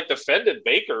out and, like, defended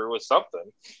Baker with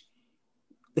something.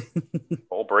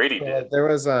 Old Brady did. There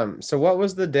was, so what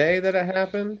was the day that it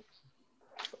happened?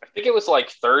 I think it was like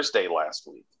Thursday last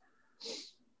week.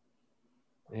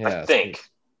 Yeah, I think.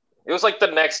 It was like the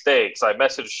next day because I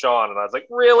messaged Sean and I was like,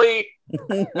 really?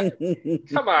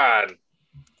 Come on.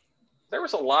 There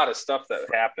was a lot of stuff that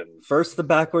happened. First the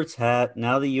backwards hat,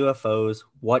 now the UFOs.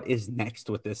 What is next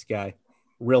with this guy?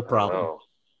 Real problem.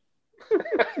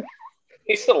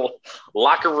 He's a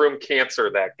locker room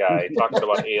cancer, that guy, talking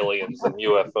about aliens and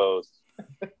UFOs.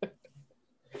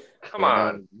 Come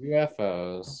on.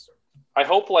 UFOs. I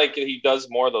hope like he does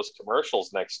more of those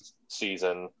commercials next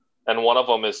season. And one of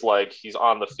them is like he's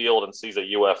on the field and sees a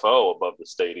UFO above the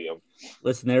stadium.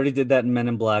 Listen, they already did that in Men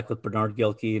in Black with Bernard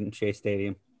Gilkey and Shea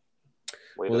Stadium.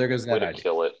 There goes that idea. Way to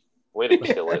kill it. Way to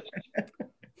kill it.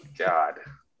 God.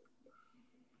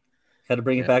 Had to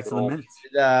bring it back to the Mets.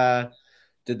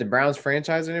 Did the Browns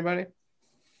franchise anybody?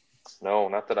 No,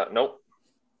 not that nope.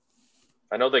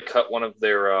 I know they cut one of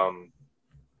their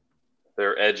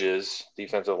edges,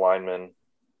 defensive linemen,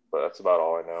 but that's about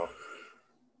all I know.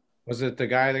 Was it the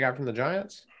guy they got from the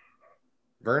Giants?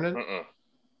 Vernon?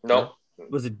 No.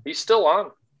 Was it? He's still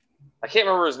on. I can't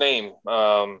remember his name.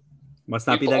 Must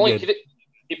not be that good.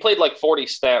 He played like 40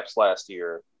 snaps last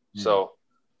year, so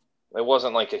it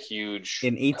wasn't like a huge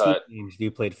in 18 cut. games.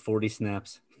 You played 40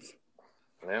 snaps.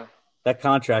 Yeah, that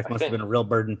contract must have been a real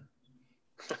burden.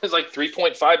 It was like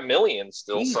 $3.5 million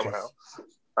still. Jesus. Somehow.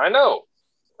 I know.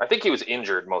 I think he was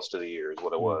injured most of the year is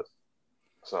what it was.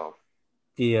 So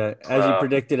As you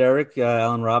predicted, Eric,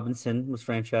 Allen Robinson was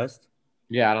franchised.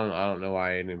 Yeah, I don't know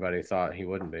why anybody thought he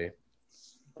wouldn't be.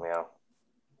 yeah,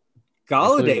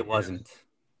 Galladay wasn't.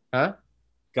 Huh?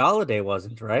 Galladay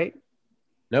wasn't, right?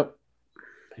 Nope,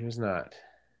 he was not.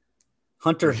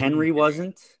 Hunter Henry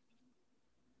wasn't.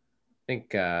 I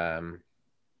think, yeah,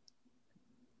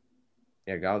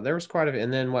 there was quite a bit.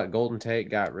 And then what? Golden Tate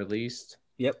got released.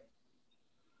 Yep.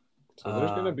 So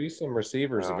there's going to be some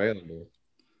receivers available.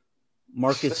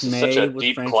 Marcus May such a was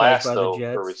deep franchised class, by though, the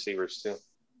Jets. for receivers too.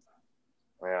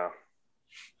 Yeah,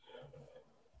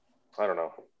 I don't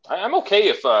know. I'm okay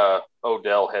if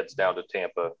Odell heads down to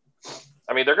Tampa.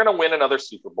 I mean, they're going to win another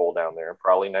Super Bowl down there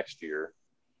probably next year,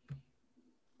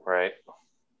 right?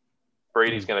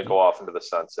 Brady's going to go off into the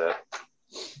sunset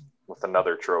with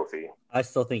another trophy. I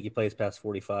still think he plays past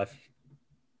 45.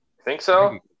 Think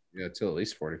so? Yeah, till at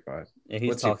least 45. Yeah,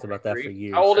 he's talked about that for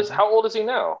years. How old is he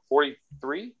now?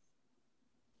 43?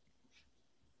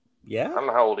 Yeah. I don't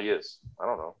know how old he is. I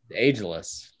don't know.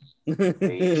 Ageless.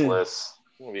 Ageless.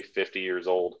 He's going to be 50 years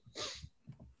old.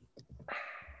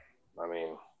 I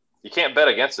mean, you can't bet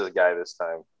against this guy this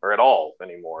time or at all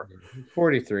anymore.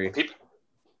 43.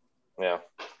 Yeah.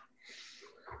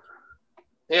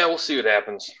 Yeah, we'll see what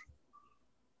happens.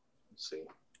 Let's see.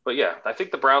 But yeah, I think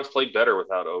the Browns played better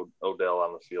without Odell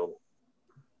on the field.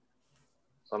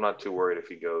 So I'm not too worried if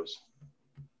he goes.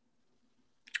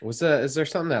 Is there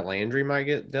something that Landry might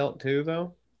get dealt to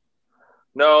though?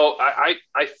 No,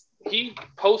 he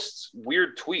posts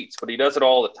weird tweets, but he does it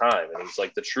all the time. And he's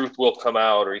like, the truth will come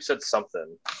out, or he said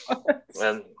something.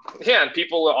 and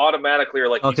people automatically are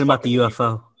like, talking about the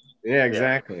UFO. Yeah,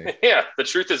 exactly. Yeah, the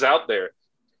truth is out there.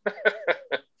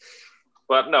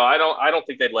 But no, I don't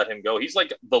think they'd let him go. He's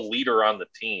like the leader on the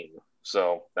team.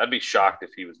 So I'd be shocked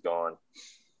if he was gone.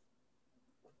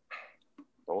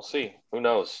 But we'll see. Who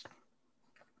knows?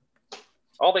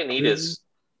 All they need is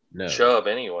Chubb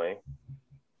anyway.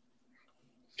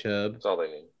 Chubb. That's all they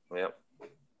need. Yep.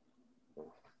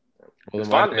 Well,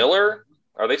 Von Miller,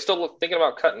 are they still thinking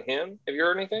about cutting him? Have you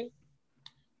heard anything?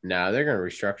 No, they're going to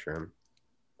restructure him.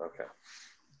 Okay.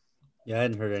 Yeah, I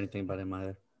hadn't heard anything about him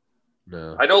either.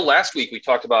 No. I know last week we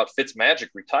talked about Fitzmagic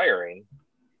retiring,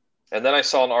 and then I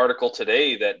saw an article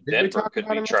today that Denver could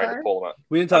be trying to pull him out.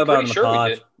 We didn't talk about it on the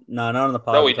pod. No, not on the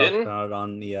pod. No, we didn't? About it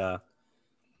on the,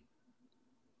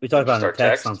 we talked about it in the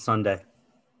text on Sunday.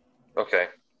 Okay. I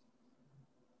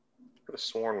could have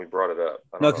sworn we brought it up.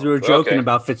 No, because we were joking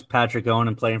about Fitzpatrick going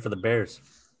and playing for the Bears.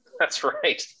 That's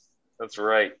right. That's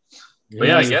right. But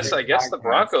yeah, I guess the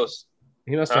Broncos.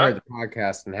 He must have heard the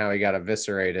podcast and how he got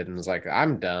eviscerated and was like,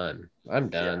 I'm done.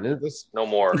 Yeah. No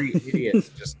more. Idiots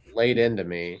just laid into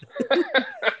me.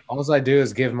 All I do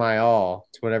is give my all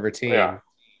to whatever team. Yeah.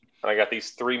 And I got these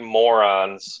three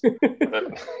morons.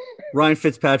 Ryan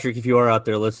Fitzpatrick, if you are out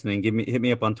there listening, hit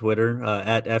me up on Twitter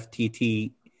at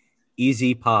FTTEasyPod,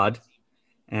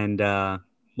 and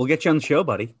we'll get you on the show,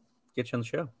 buddy. Get you on the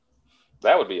show.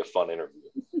 That would be a fun interview.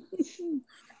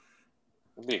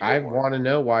 I want to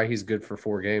know why he's good for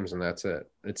 4 games, and that's it.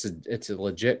 It's a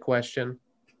legit question.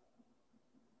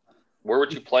 Where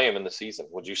would you play him in the season?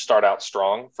 Would you start out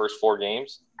strong first 4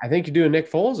 games? I think you do a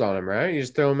Nick Foles on him, right? You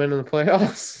just throw him in the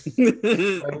playoffs.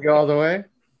 Let him go all the way.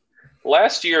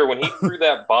 Last year when he threw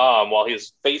that bomb while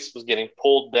his face was getting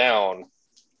pulled down,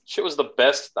 shit was the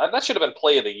best. That should have been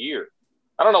play of the year.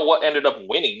 I don't know what ended up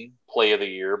winning play of the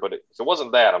year, but if it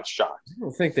wasn't that, I'm shocked. I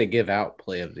don't think they give out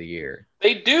play of the year.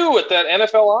 They do at that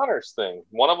NFL honors thing.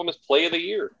 One of them is play of the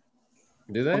year.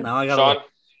 Do they? Well, now I Sean,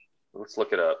 let's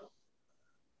look it up.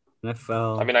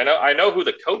 NFL. I mean, I know who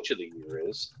the coach of the year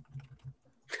is.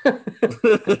 I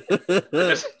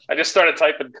just started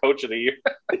typing coach of the year.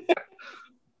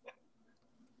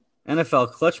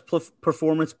 NFL clutch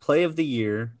performance play of the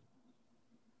year.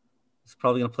 It's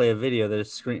probably going to play a video. There's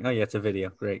a screen. Oh, yeah, it's a video.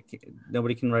 Great.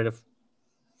 Nobody can write a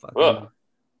fucking...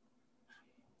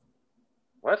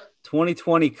 What?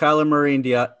 2020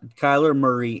 Kyler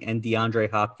Murray and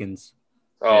DeAndre Hopkins.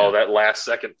 Oh, that last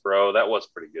second throw. That was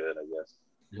pretty good, I guess.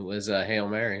 It was a Hail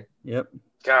Mary. Yep.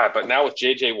 God, but now with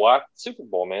J.J. Watt, Super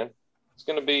Bowl, man. It's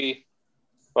going to be,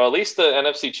 well, at least the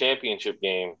NFC Championship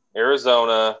game.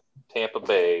 Arizona, Tampa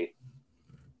Bay,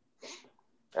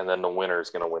 and then the winner is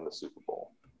going to win the Super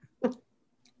Bowl.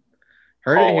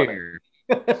 Heard it here.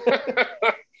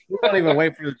 We don't even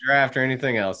wait for the draft or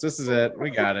anything else. This is it.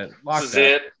 We got it. This is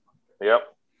it. Yep.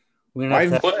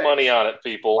 Put money on it,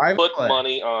 people. Put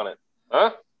money on it.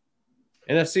 Huh?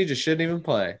 NFC just shouldn't even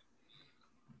play.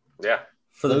 Yeah.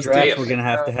 For the draft, we're going to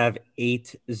have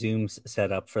 8 Zooms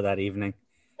set up for that evening.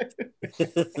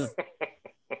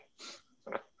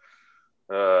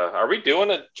 Are we doing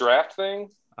a draft thing?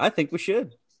 I think we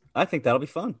should. I think that'll be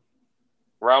fun.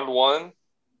 Round 1?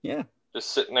 Yeah.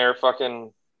 Just sitting there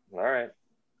fucking. All right.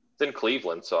 It's in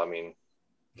Cleveland, so I mean,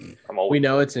 I'm always. We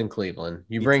know it's in Cleveland.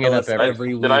 You bring it tell up us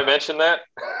every week. Did I mention that?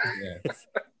 Yeah.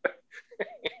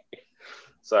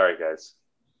 Sorry, guys.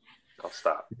 I'll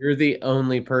stop. You're the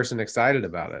only person excited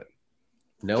about it.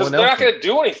 No Because one they're else. not going to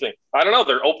do anything. I don't know.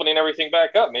 They're opening everything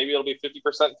back up. Maybe it'll be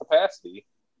 50% capacity.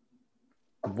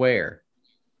 Where?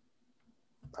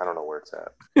 I don't know where it's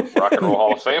at. Rock and Roll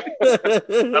Hall of Fame. I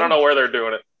don't know where they're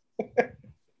doing it.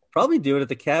 Probably do it at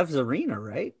the Cavs Arena,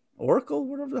 right? Oracle,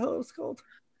 whatever the hell it's called.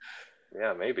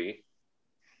 Yeah, maybe.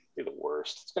 Be the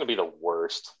worst. It's going to be the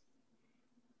worst.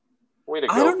 Way to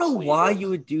go, I don't know Cleveland. why you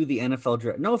would do the NFL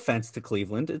draft. No offense to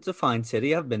Cleveland. It's a fine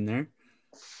city. I've been there.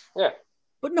 Yeah.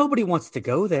 But nobody wants to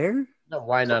go there. No,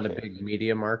 why not okay. a big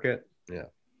media market? Yeah.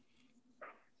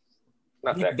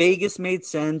 Not that. Vegas made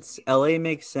sense. LA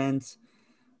makes sense.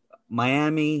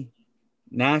 Miami,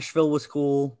 Nashville was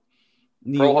cool.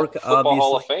 New Pro York, Football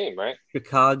Hall of obviously. Fame, right?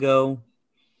 Chicago.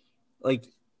 Like,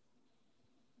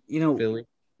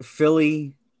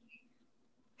 Philly.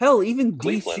 Hell, even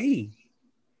Cleveland. DC.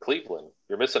 Cleveland.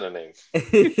 You're missing a name.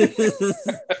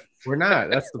 We're not.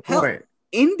 That's the Hell, point.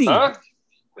 Indy. Huh?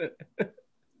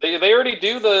 They already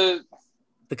do the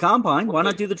Combine. Why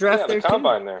not do the draft there the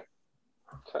combine there?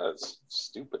 Because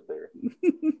stupid there.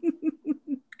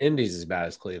 Indy's as bad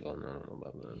as Cleveland. I don't know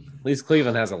about that. At least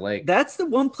Cleveland has a lake. That's the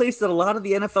one place that a lot of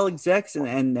the NFL execs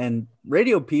and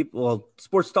radio people, well,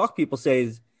 sports talk people say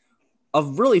is a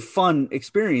really fun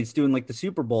experience doing like the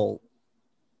Super Bowl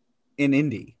in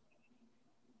Indy.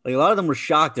 Like a lot of them were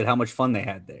shocked at how much fun they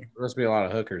had there. There must be a lot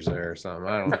of hookers there or something.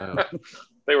 I don't know.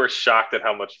 They were shocked at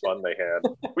how much fun they had.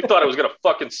 We thought it was gonna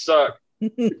fucking suck.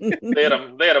 They had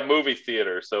a movie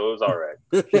theater, so it was all right.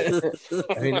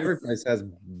 I mean, every place has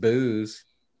booze.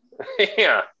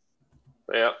 Yeah.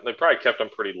 They probably kept them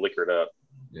pretty liquored up.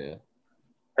 Yeah.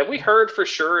 Have we heard for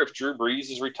sure if Drew Brees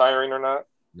is retiring or not?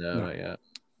 No, not yet.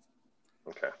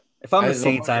 Okay. If I'm I the don't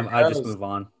Saints, know. I just move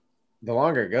on. The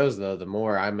longer it goes, though, the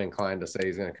more I'm inclined to say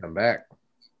he's going to come back.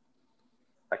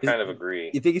 I kind of agree.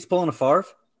 You think he's pulling a Favre?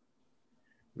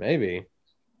 Maybe.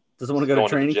 Doesn't want to go to Going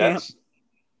training the camp? Jets?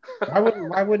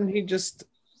 Why wouldn't he just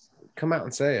come out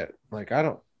and say it? Like,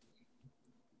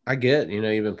 I get,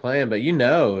 you've been playing, but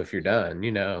if you're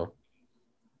done,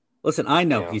 Listen, I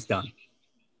know Yeah. he's done.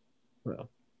 Well,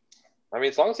 I mean,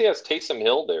 as long as he has Taysom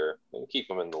Hill there, we can keep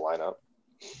him in the lineup.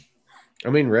 I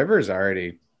mean, Rivers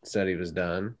already said he was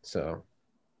done, so,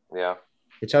 Yeah.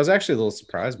 which I was actually a little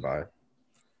surprised by.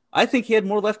 I think he had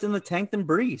more left in the tank than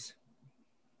Breeze.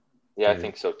 Yeah, I Yeah.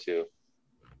 think so too.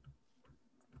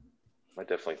 I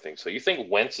definitely think so. You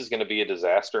think Wentz is going to be a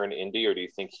disaster in Indy, or do you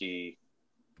think he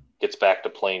gets back to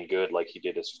playing good like he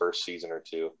did his first season or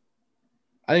two?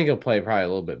 I think he'll play probably a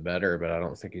little bit better, but I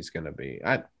don't think he's going to be.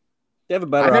 They have a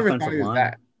better I never thought offensive he was line.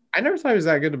 that. I never thought he was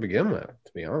that good to begin with,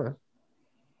 to be honest.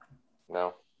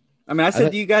 No. I mean, I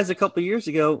said to you guys a couple of years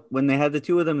ago when they had the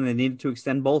two of them and they needed to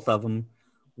extend both of them,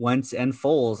 Wentz and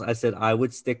Foles. I said I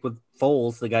would stick with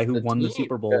Foles, the guy who won the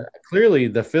Super Bowl. Clearly,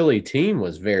 the Philly team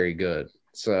was very good.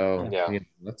 So, Yeah.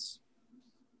 that's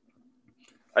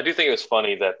I do think it was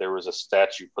funny that there was a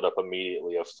statue put up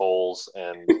immediately of Foles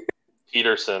and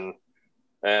Peterson,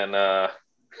 and and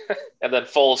then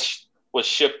Foles was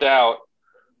shipped out,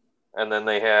 and then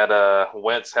they had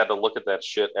Wentz had to look at that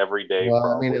shit every day. well.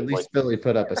 probably. I mean, at least Philly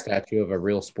put up a statue of a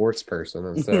real sports person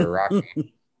instead of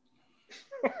Rocky.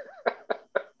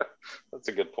 That's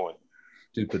a good point.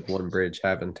 Stupid one bridge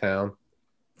having town.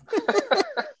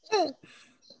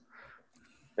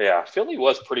 Yeah, Philly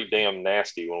was pretty damn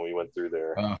nasty when we went through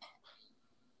there. Oh.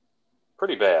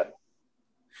 Pretty bad.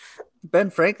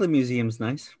 Ben Franklin Museum's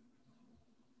nice.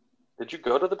 Did you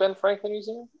go to the Ben Franklin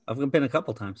Museum? I've been a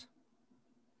couple times.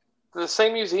 The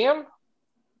same museum?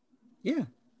 Yeah.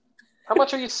 How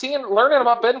much are you learning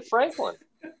about Ben Franklin?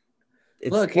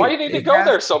 It's, Look, Why do you need to go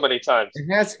there so many times?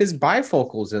 It has his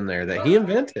bifocals in there that he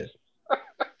invented.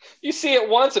 You see it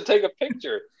once and take a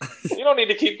picture. You don't need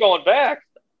to keep going back.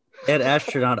 at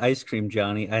astronaut ice cream,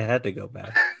 Johnny. I had to go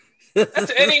back.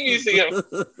 That's any museum.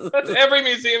 That's every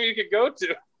museum you could go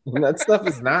to. That stuff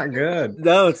is not good.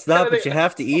 No, it's not, but you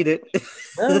have to eat it.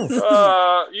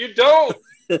 No. You don't.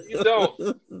 You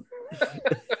don't.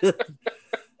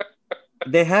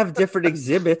 They have different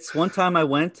exhibits. One time I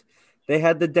went, they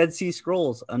had the Dead Sea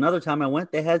Scrolls. Another time I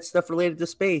went, they had stuff related to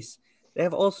space. They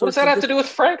have all sorts. What does that have to do with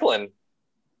Franklin?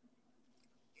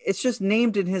 It's just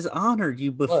named in his honor,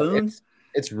 you buffoon. Look,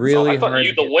 it's really hard.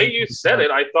 The way you said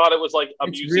it, I thought it was like a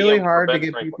It's museum. really hard for to Ben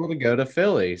get Franklin. people to go to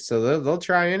Philly, so they'll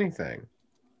try anything.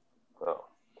 Oh,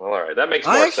 Well, all right, that makes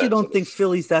more I sense. actually don't think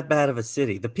Philly's that bad of a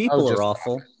city. The people are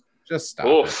awful. Just stop.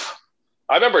 Oof.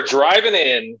 I remember driving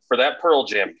in for that Pearl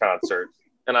Jam concert,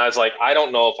 and I was like, I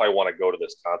don't know if I want to go to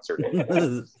this concert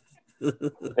anymore.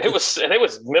 It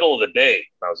was middle of the day.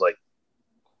 I was like,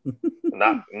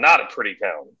 not a pretty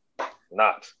town.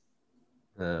 Not.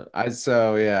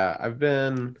 I've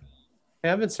been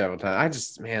several times. I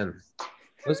just, man,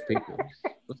 those people.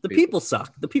 The people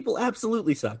suck. The people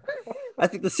absolutely suck. I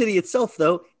think the city itself,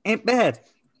 though, ain't bad.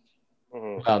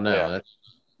 Oh no,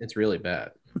 it's really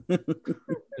bad. We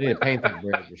need to paint that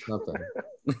bridge or something.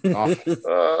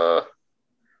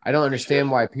 I don't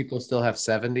understand why people still have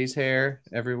 70s hair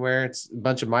everywhere. It's a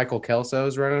bunch of Michael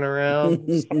Kelsos running around.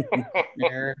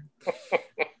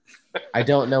 I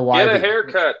don't know why. Get a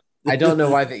haircut. I don't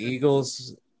know why the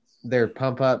Eagles, their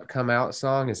Pump Up Come Out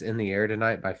song is In the Air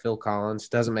Tonight by Phil Collins.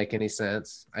 Doesn't make any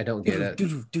sense. I don't get it.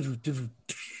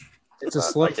 It's a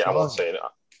slow song. I won't say it. I'm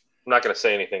not going to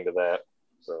say anything to that.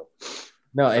 So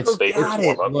no, it's a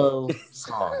slow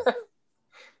song.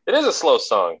 It is a slow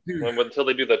song until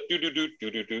they do the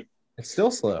do. It's still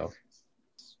slow.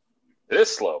 It is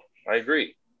slow. I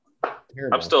agree.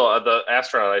 Terrible. I'm still the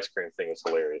astronaut ice cream thing is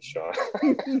hilarious, Sean.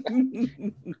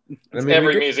 I mean,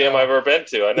 every museum I've ever been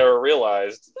to, I never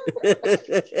realized.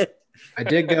 I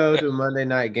did go to a Monday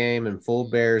night game in full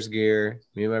Bears gear.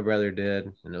 Me and my brother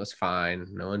did, and it was fine.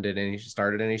 No one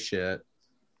started any shit.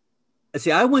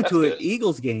 See, I went to an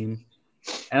Eagles game,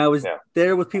 and I was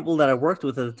there with people that I worked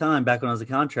with at the time back when I was a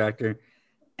contractor,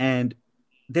 and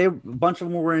a bunch of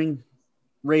them were wearing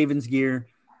Ravens gear.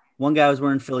 One guy was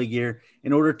wearing Philly gear.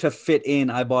 In order to fit in,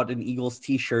 I bought an Eagles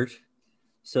t-shirt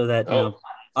so that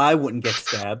I wouldn't get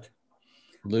stabbed.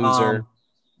 Loser.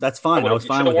 That's fine. I was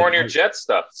fine with it. You should have worn your Jet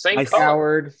stuff. Same color.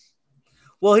 Coward.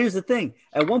 Well, here's the thing.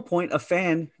 At one point, a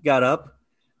fan got up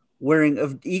wearing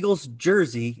an Eagles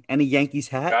jersey and a Yankees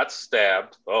hat. Got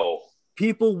stabbed. Oh.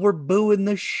 People were booing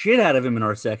the shit out of him in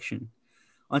our section.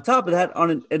 On top of that,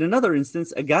 in another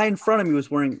instance, a guy in front of me was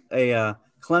wearing a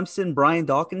Clemson Brian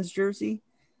Dawkins jersey.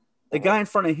 The guy in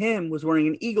front of him was wearing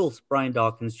an Eagles Brian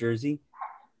Dawkins jersey.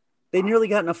 They nearly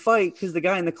got in a fight because the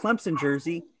guy in the Clemson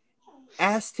jersey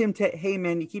asked him hey,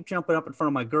 man, you keep jumping up in front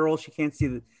of my girl. She can't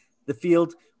see the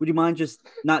field. Would you mind just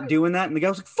not doing that? And the guy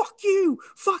was like, fuck you.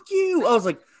 I was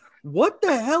like, what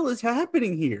the hell is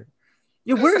happening here?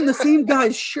 You're wearing the same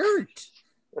guy's shirt.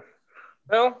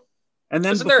 Well, and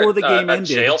then before the game ended,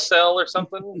 jail cell or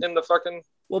something in the fucking.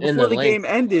 Well, before the game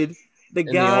ended, the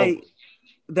guy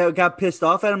that got pissed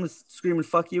off at him was screaming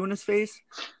 "fuck you" in his face.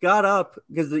 Got up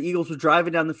because the Eagles were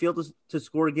driving down the field to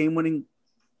score a game-winning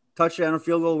touchdown or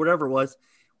field goal, whatever it was.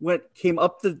 Came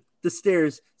up the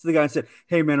stairs to the guy and said,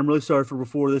 "Hey man, I'm really sorry for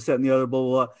before this, that, and the other." Blah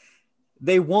blah blah.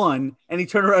 They won, and he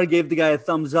turned around and gave the guy a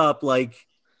thumbs up, like,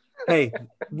 "Hey,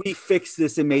 we fixed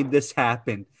this and made this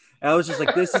happen." I was just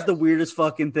like, this is the weirdest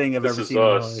fucking thing I've ever seen in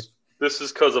my life. This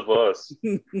is because of us.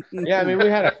 Yeah, I mean, we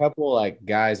had a couple like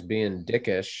guys being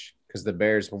dickish because the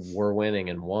Bears were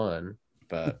winning and won,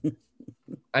 but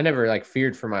I never like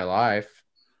feared for my life.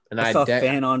 And I saw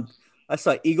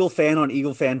Eagle fan on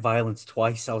Eagle fan violence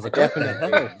twice. I was like,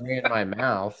 definitely in my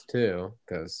mouth too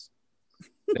because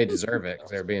they deserve it because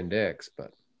they're being dicks.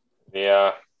 But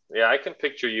yeah, I can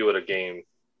picture you at a game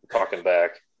talking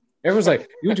back. Everyone's like,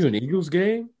 "You went to an Eagles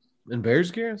game in Bears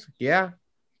gear?" I was like, "Yeah."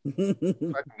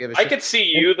 I could see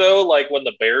you though, like when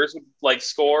the Bears would like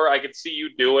score. I could see you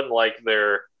doing like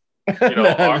their,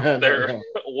 their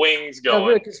wings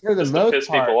going for the most to piss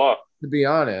part, people off. To be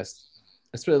honest,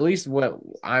 at least what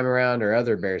I'm around or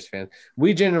other Bears fans,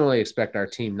 we generally expect our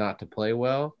team not to play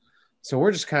well, so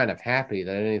we're just kind of happy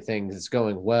that anything is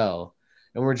going well,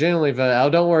 and we're generally, "Oh,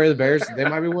 don't worry, the Bears, they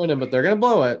might be winning, but they're gonna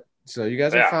blow it, so you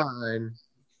guys are fine."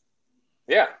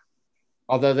 Yeah.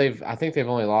 Although I think they've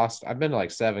only lost. I've been to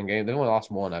like 7 games. They've only lost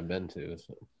one I've been to.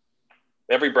 So.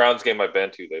 Every Browns game I've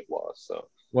been to, they've lost. So.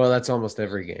 Well, that's almost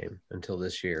every game until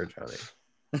this year, Johnny.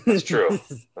 That's true.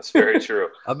 That's very true.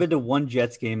 I've been to one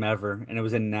Jets game ever, and it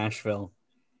was in Nashville.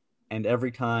 And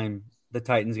every time the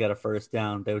Titans got a first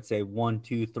down, they would say 1,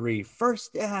 2, 3,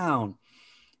 first down.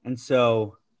 And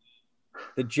so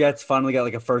the Jets finally got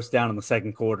like a first down in the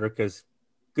second quarter because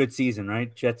good season,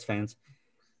 right? Jets fans.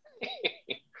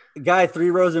 The guy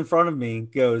 3 rows in front of me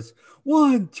goes,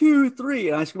 1, 2, 3.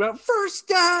 And I scream out, first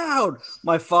down.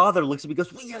 My father looks at me and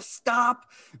goes, will you stop?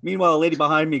 Meanwhile, a lady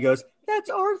behind me goes, that's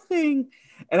our thing.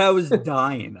 And I was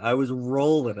dying. I was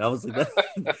rolling. I was like,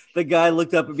 the guy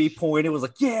looked up at me, pointed, was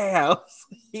like, yeah. I was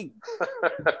like,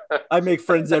 I make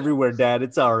friends everywhere, Dad.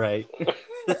 It's all right.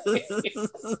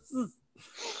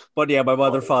 But yeah, my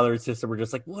mother, father, and sister were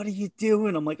just like, what are you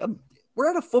doing? I'm like, we're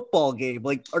at a football game.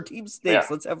 Like, our team stinks. Yeah.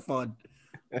 Let's have fun.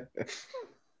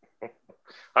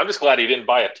 I'm just glad he didn't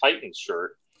buy a Titans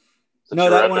shirt. since No, you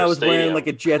were that at one I their was wearing stadium. like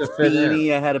a Jets To fit in.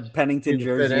 beanie. I had a Pennington To fit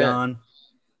jersey in. on.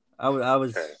 I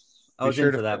was Okay. I was Be sure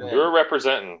in to for that fit one. You were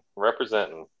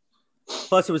representing.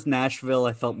 Plus, it was Nashville.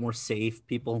 I felt more safe.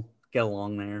 People get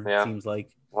along there. Yeah. It seems like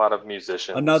A lot of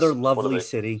musicians. another What are lovely they?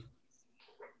 city.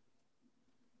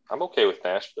 I'm okay with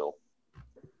Nashville,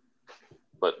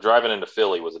 but driving into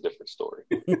Philly was a different story.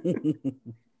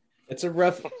 It's a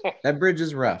rough. That bridge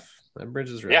is rough.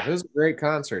 Yeah. It was a great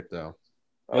concert, though.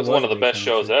 That was was one a of the great best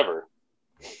shows concert. ever.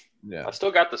 Yeah. I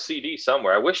still got the CD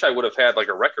somewhere. I wish I would have had like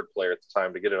a record player at the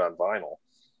time to get it on vinyl.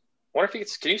 I wonder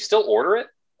if can you still order it?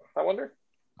 I wonder.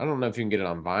 I don't know if you can get it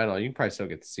on vinyl. You can probably still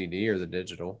get the CD or the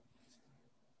digital.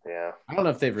 Yeah, I don't know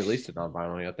if they've released it on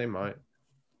vinyl yet. They might.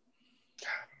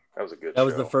 that was a good That show.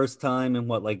 was the first time in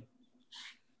what, like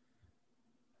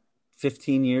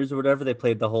 15 years or whatever, they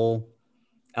played the whole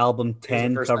album It was the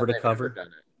 10 first cover time to they've ever cover done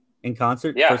it. in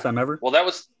concert. Yeah. First time ever. Well,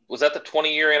 was that the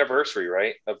 20-year anniversary,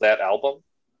 right, of that album?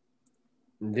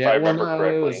 Yeah, I well, remember no,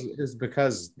 correctly. it was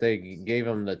because they gave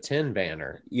them the 10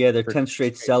 banner. Yeah, their For 10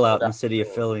 straight straight sellout sold in out the city of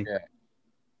shows. Philly. Yeah.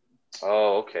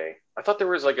 Oh, okay. I thought there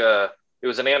was it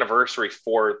was an anniversary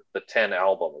for the 10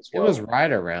 album as It well. was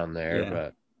right around there, Yeah.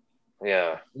 but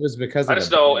Yeah. it was because I of just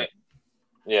the know, band.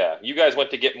 yeah, you guys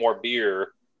went to get more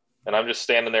beer, and I'm just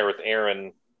standing there with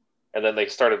Aaron, and then they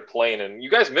started playing, and you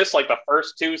guys missed like the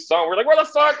first two songs. We're like, where the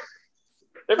fuck?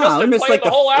 They must No, we have missed played like the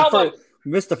whole album.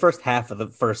 we missed the first half of the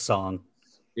first song.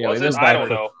 Yeah, Was it it? was I back don't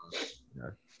with-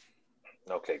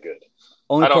 know. Okay, good.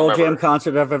 Only I don't Pearl Jam remember.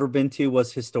 concert I've ever been to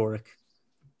was historic.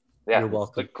 Yeah, You're it's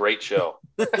welcome. a great show.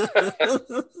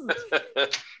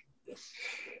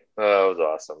 Oh, it was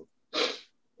awesome.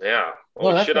 Yeah. Well,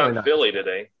 Well, that's shit really on nice. Philly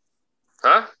today.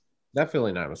 Huh? That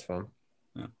Philly night was fun.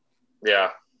 Yeah.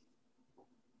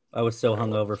 I was so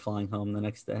hungover flying home the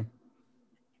next day.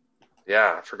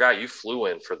 Yeah. I forgot you flew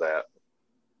in for that.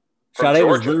 From Sade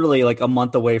was Georgia. literally like a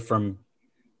month away from,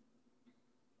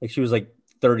 like, she was like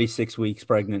 36 weeks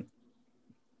pregnant.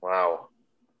 Wow.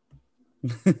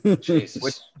 Jesus.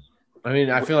 Which- I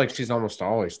mean, I feel like she's almost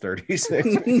always 36.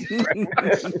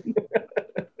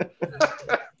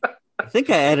 I think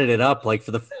I added it up. Like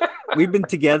we've been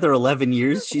together 11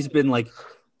 years. She's been like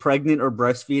pregnant or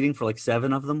breastfeeding for like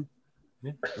 7 of them.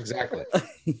 Yeah, exactly.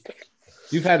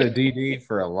 You've had a DD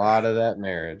for a lot of that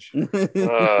marriage.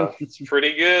 It's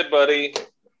pretty good, buddy.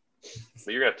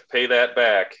 But you're going to have to pay that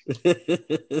back.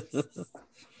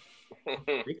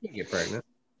 He can't get pregnant.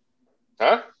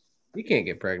 Huh? He can't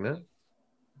get pregnant.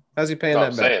 How's he paying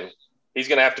That's what that I'm back? saying. He's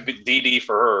going to have to be DD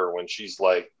for her when she's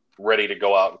like ready to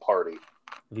go out and party.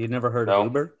 Have you never heard No. of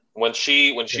Uber? When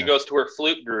she Yeah. goes to her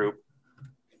flute group,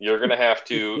 you're going to have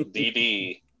to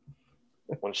DD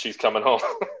when she's coming home.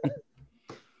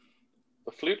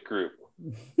 The flute group.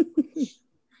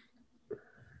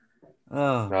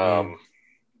 Oh, man. Um,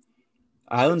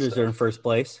 Islanders are in first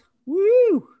place.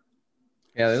 Woo!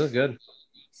 Yeah, they look good.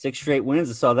 6 straight wins.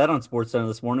 I saw that on SportsCenter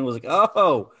this morning. I was like,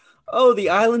 oh, the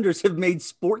Islanders have made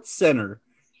SportsCenter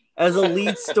as a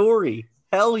lead story.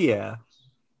 Hell yeah.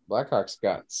 Blackhawks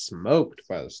got smoked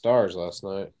by the Stars last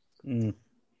night. Mm,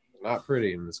 Not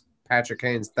pretty. In this Patrick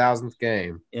Kane's 1,000th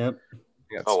game. yep.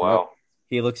 He got oh, smoked. wow.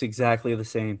 He looks exactly the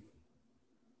same.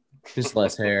 Just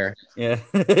less hair. Yeah.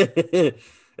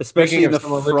 Especially Speaking in the of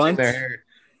someone losing front. their hair,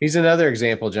 he's another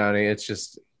example, Johnny. It's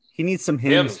just He needs some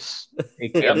hymns. Hymns.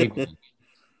 it can't be.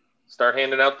 Start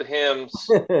handing out the hymns.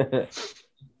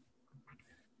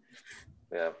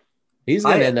 Yeah. He's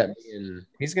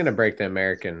gonna break the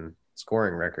American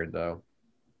scoring record though.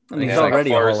 I mean, he's Yeah, like,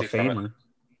 already a how far is Hall he of from it? Famer.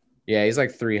 Yeah, he's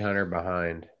like 300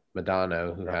 behind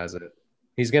Madonna, who has it.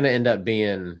 He's gonna end up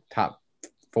being top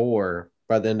 4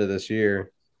 by the end of this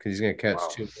year because he's gonna catch Wow.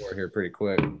 2 more here pretty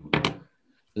quick.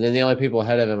 And then the only people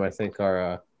ahead of him, I think,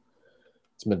 are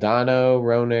it's Madonna,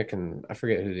 Ronick, and I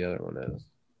forget who the other one is.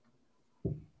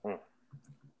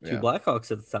 2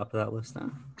 Blackhawks at the top of that list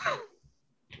now.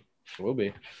 Will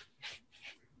be.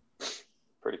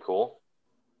 Pretty cool.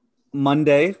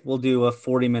 Monday, we'll do a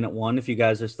 40-minute one if you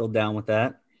guys are still down with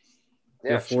that. Do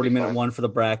Yeah, a it should be 40-minute fun. one for the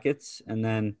brackets, and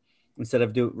then instead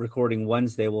of recording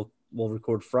Wednesday, we'll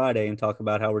record Friday and talk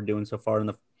about how we're doing so far in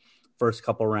the first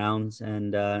couple rounds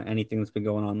and anything that's been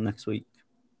going on next week.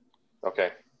 Okay.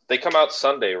 They come out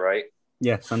Sunday, right?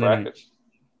 Yeah, Sunday night. Brackets?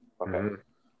 Okay. Mhm.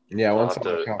 Yeah, I'll once have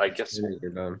all the to- I conference guess- series are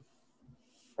done.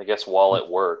 I guess while at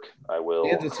work, I will.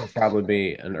 Kansas will probably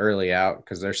be an early out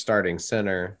because their starting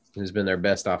center, who's been their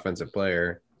best offensive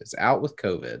player, is out with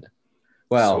COVID.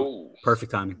 Well, Oh,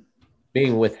 Perfect timing.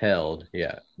 being withheld.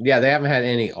 Yeah. Yeah, they haven't had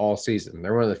any all season.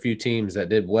 They're one of the few teams that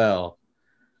did well.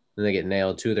 Then they get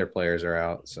nailed. 2 of their players are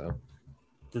out. So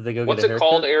Did they go What's get a it haircut?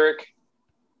 called, Eric?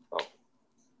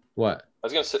 What? I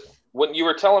was gonna say when you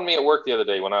were telling me at work the other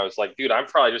day when I was like, dude, I'm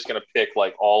probably just gonna pick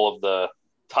like all of the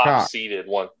top Chalk. seeded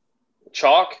one.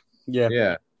 Chalk? Yeah.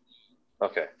 Yeah.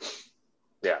 Okay.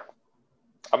 Yeah.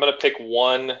 I'm gonna pick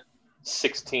 1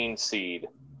 16 seed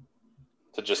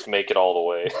to just make it all the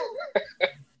way.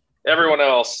 Everyone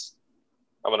else,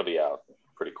 I'm gonna be out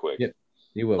pretty quick. Yep.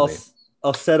 You will be.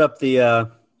 I'll set up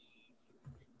the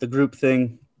group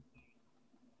thing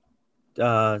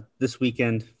this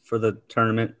weekend for the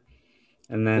tournament,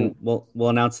 and then we'll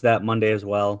announce that Monday as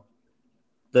well.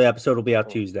 The episode will be out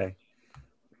Tuesday,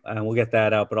 and we'll get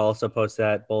that out. But I'll also post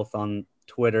that both on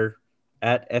Twitter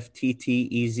at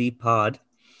FTTEZPod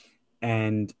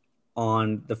and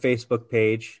on the Facebook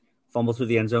page Fumble Through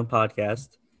the End Zone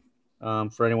podcast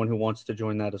for anyone who wants to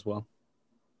join that as well.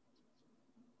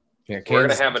 Yeah, We're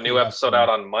gonna have a new episode out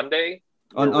on Monday.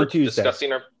 On Tuesday.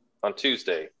 Discussing on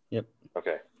Tuesday. Yep.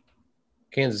 Okay.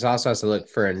 Kansas also has to look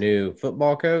for a new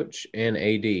football coach and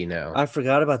AD now. I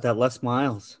forgot about that. Les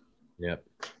Miles. Yep.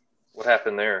 What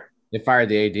happened there? They fired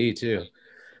the AD too.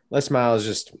 Les Miles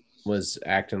just was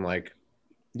acting like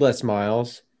Les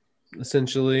Miles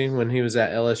essentially when he was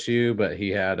at LSU, but he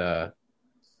had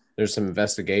there's some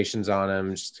investigations on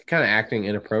him, just kind of acting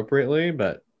inappropriately,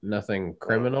 but nothing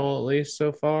criminal at least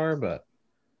so far. But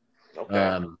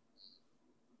Okay.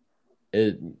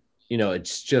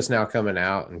 it's just now coming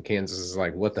out, and Kansas is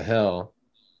like, what the hell?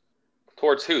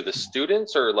 Towards who? The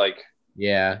students or like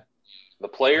Yeah. the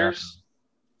players?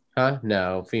 Huh?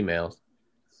 No, females.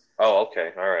 Oh,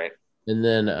 okay. All right. And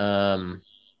then,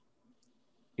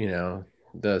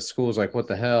 the school's like, what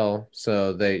the hell?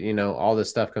 So they, all this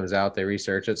stuff comes out, they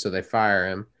research it, so they fire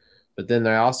him. But then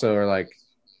they also are like,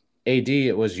 AD,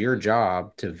 it was your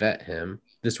job to vet him.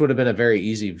 This would have been a very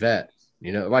easy vet,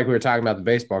 like we were talking about the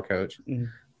baseball coach. Mm-hmm.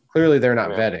 Clearly they're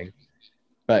not vetting,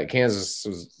 but Kansas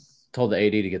was told the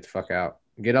AD to get the fuck out.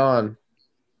 Get on,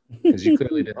 because you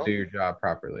clearly didn't do your job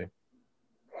properly.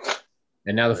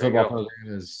 And now the There you football go.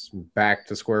 program is back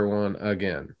to square one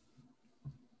again.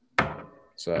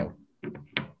 So,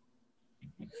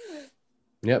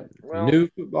 yep. Well, New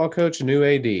football coach, new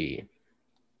AD. A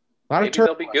lot maybe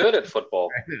they'll be good at football.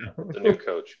 The new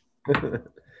coach.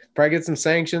 Probably get some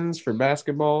sanctions for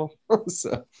basketball.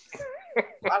 So,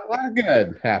 a lot of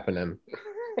good happening.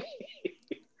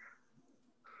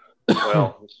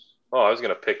 Well, I was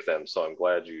going to pick them, so I'm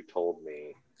glad you told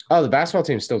me. Oh, the basketball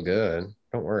team's still good.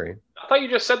 Don't worry. I thought you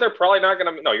just said they're probably not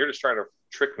going to. No, you're just trying to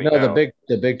trick me. No, now.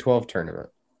 the Big 12 tournament.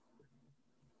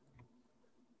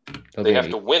 They have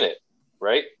to win it,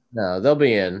 right? No, they'll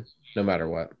be in no matter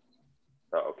what.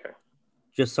 Oh, okay.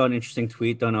 Just saw an interesting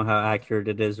tweet. Don't know how accurate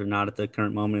it is or not at the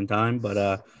current moment in time,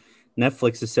 but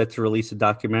Netflix is set to release a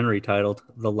documentary titled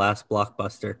The Last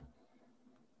Blockbuster.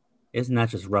 Isn't that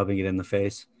just rubbing it in the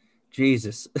face?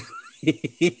 Jesus.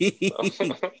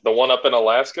 The one up in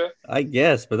Alaska? I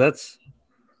guess, but that's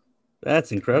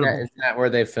incredible. Isn't that where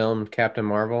they filmed Captain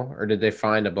Marvel? Or did they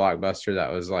find a blockbuster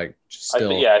that was like just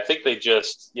still? I think they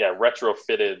just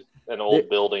retrofitted an old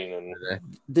building. And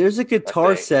there's a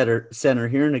guitar center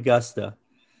here in Augusta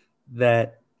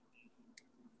that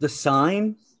the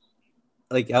sign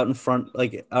out in front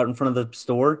of the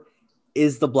store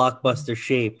is the Blockbuster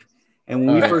shape. And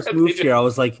when we first moved here, I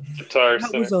was like,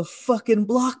 that was a fucking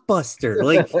Blockbuster.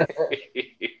 Like, well,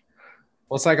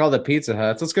 it's like all the Pizza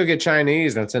Huts. Let's go get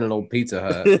Chinese. That's in an old Pizza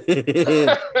Hut.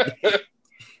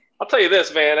 I'll tell you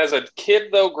this, man. As a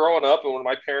kid, though, growing up, and when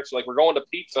my parents were like, we're going to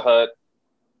Pizza Hut,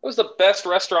 it was the best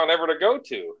restaurant ever to go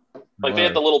to. Like, they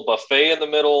had the little buffet in the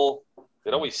middle.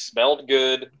 It always smelled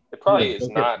good. It probably is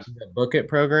not. The Book It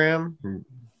program.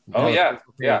 Oh, yeah.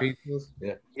 Pizzas?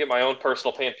 Yeah. Get my own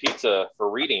personal pan pizza for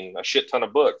reading a shit ton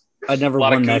of books. I never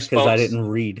won that because I didn't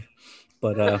read.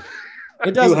 But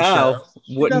it doesn't show.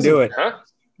 Wouldn't do it. Huh?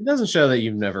 It doesn't show that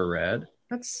you've never read.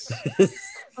 That's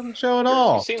doesn't show at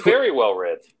all. You seem very well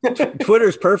read.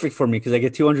 Twitter's perfect for me because I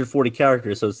get 240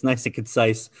 characters, so it's nice and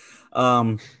concise.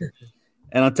 And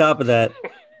on top of that,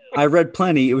 I read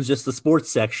plenty. It was just the sports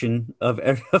section of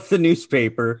the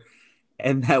newspaper,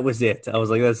 and that was it. I was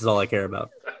like, this is all I care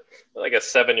about. Like a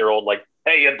 7-year-old, like,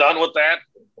 hey, you done with that?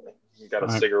 You got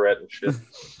a cigarette and shit.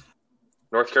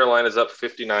 North Carolina's up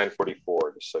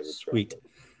 59-44. Just so you're sweet.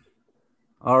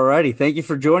 All righty. Thank you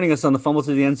for joining us on the Fumble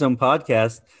Through the End Zone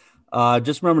podcast.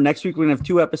 Just remember, next week we're going to have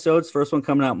 2 episodes. First one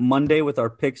coming out Monday with our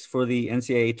picks for the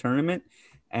NCAA tournament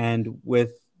and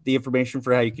with the information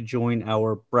for how you could join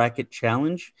our bracket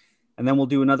challenge. And then we'll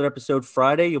do another episode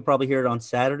Friday. You'll probably hear it on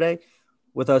Saturday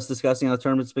with us discussing how the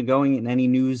tournament's been going and any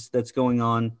news that's going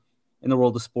on in the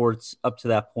world of sports up to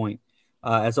that point.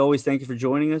 As always, thank you for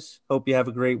joining us. Hope you have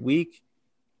a great week.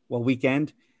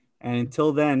 weekend. And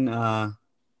until then,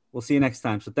 we'll see you next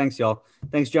time. So thanks, y'all.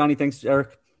 Thanks, Johnny. Thanks,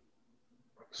 Eric.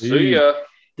 See ya.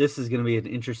 This is going to be an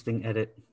interesting edit.